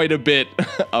quite a bit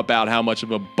about how much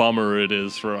of a bummer it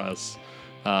is for us.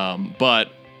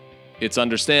 But it's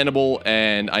understandable,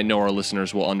 and I know our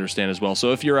listeners will understand as well.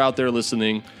 So if you're out there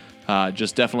listening,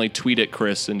 just definitely tweet at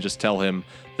Chris and just tell him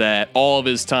that all of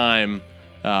his time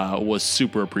was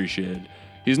super appreciated.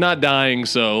 He's not dying,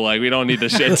 so like we don't need to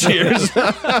shed tears.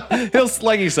 He'll,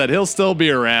 like he said, he'll still be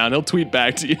around. He'll tweet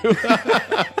back to you.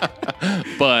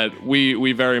 But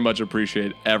we very much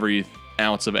appreciate every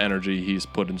ounce of energy he's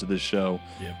put into this show.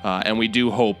 And we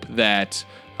do hope that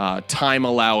time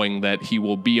allowing that he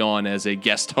will be on as a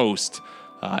guest host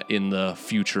in the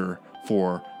future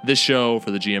for this show, for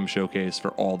the GM Showcase,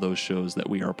 for all those shows that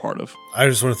we are a part of. I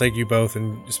just want to thank you both,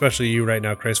 and especially you right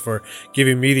now, Chris, for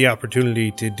giving me the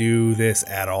opportunity to do this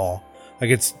at all.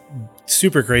 Like, it's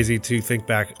super crazy to think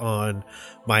back on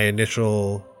my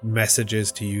initial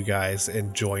messages to you guys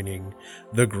and joining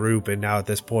the group, and now at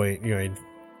this point, you know,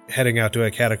 heading out to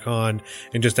a Catacon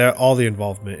and just all the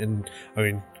involvement. And I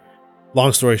mean,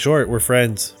 long story short, we're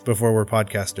friends before we're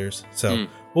podcasters, so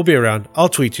we'll be around. I'll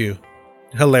tweet you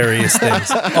hilarious things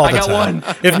all the time.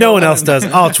 If no one else does,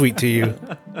 I'll tweet to you.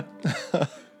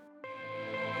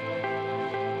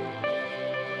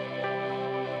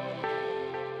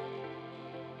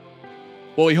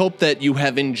 Well, we hope that you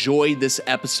have enjoyed this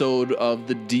episode of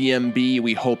the DMB.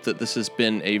 We hope that this has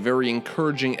been a very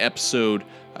encouraging episode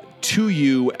to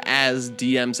you as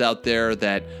DMs out there,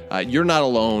 that you're not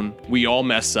alone. We all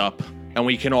mess up, and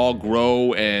we can all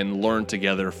grow and learn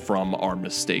together from our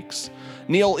mistakes.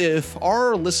 Neil, if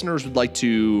our listeners would like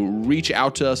to reach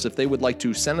out to us, if they would like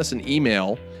to send us an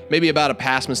email, maybe about a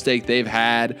past mistake they've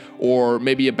had, or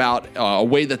maybe about a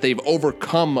way that they've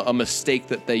overcome a mistake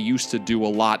that they used to do a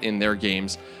lot in their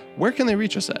games, where can they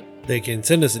reach us at? They can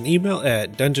send us an email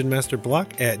at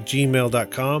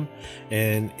dungeonmasterblock@gmail.com.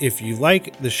 And if you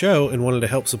like the show and wanted to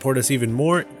help support us even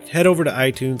more, head over to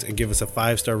iTunes and give us a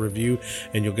 5-star review,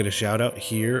 and you'll get a shout out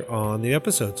here on the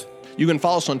episodes. You can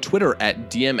follow us on Twitter at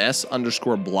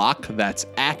DMS_block. That's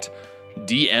at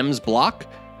DMsBlock.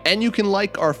 And you can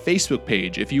like our Facebook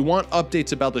page. If you want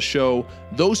updates about the show,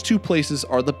 those two places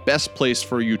are the best place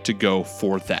for you to go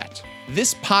for that.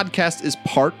 This podcast is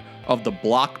part of the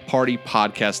Block Party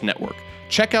Podcast Network.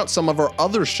 Check out some of our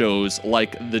other shows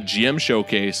like the GM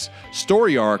Showcase,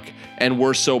 Story Arc, and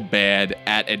We're So Bad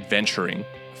at Adventuring.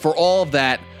 For all of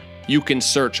that, you can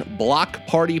search Block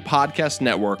Party Podcast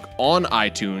Network on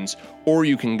iTunes, or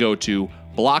you can go to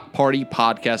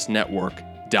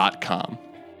blockpartypodcastnetwork.com.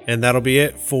 And that'll be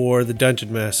it for the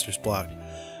Dungeon Master's Block,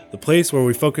 the place where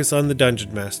we focus on the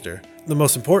Dungeon Master, the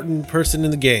most important person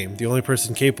in the game, the only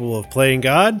person capable of playing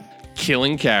God,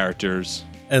 killing characters,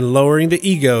 and lowering the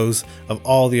egos of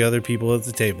all the other people at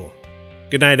the table.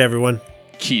 Good night, everyone.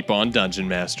 Keep on dungeon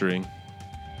mastering.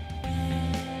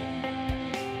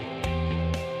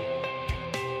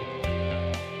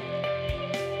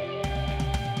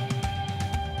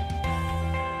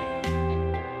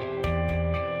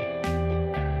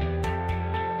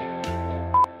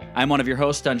 I'm one of your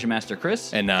hosts, Dungeon Master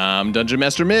Chris. And I'm Dungeon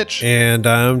Master Mitch. And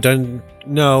I'm Dungeon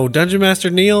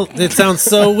Master Neil. It sounds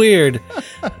so weird.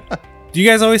 Do you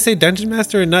guys always say Dungeon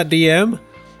Master and not DM?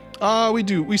 We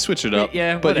do. We switch it up.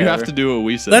 Yeah, but whatever. You have to do what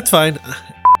we say. That's fine.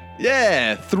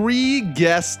 Yeah, 3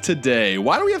 guests today.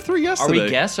 Why do we have 3 guests today? Are we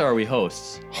guests or are we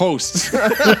hosts? Hosts.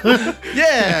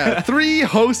 Yeah, 3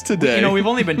 hosts today. You know, we've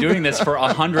only been doing this for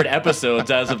 100 episodes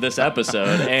as of this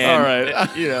episode. And, all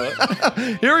right. You know.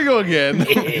 Here we go again.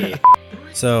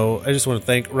 So I just want to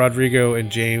thank Rodrigo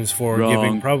and James for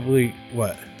giving probably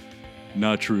what?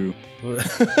 Not true.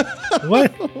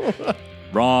 What?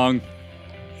 Wrong.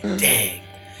 Dang.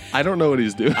 I don't know what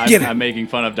he's doing. I'm making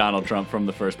fun of Donald Trump from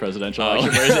the first presidential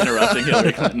election where he's interrupting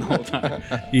Hillary Clinton the whole time.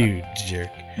 You jerk.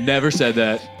 Never said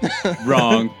that.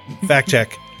 Wrong. Fact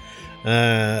check.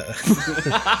 I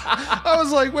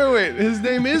was like, wait, his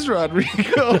name is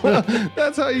Rodrigo.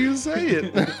 That's how you say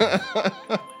it.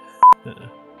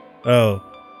 Oh.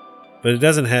 But it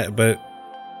doesn't have, but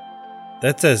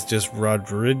that says just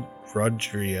Rodrigo.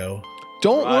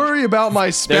 Don't worry about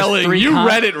my spelling. You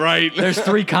read it right. There's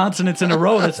 3 consonants in a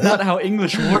row. That's not how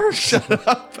English works. Shut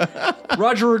up.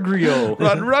 Rodrigo.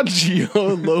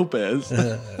 Rodrigo Lopez.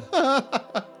 All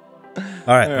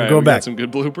right, I'm going back. Got some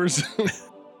good bloopers.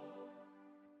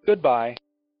 Goodbye.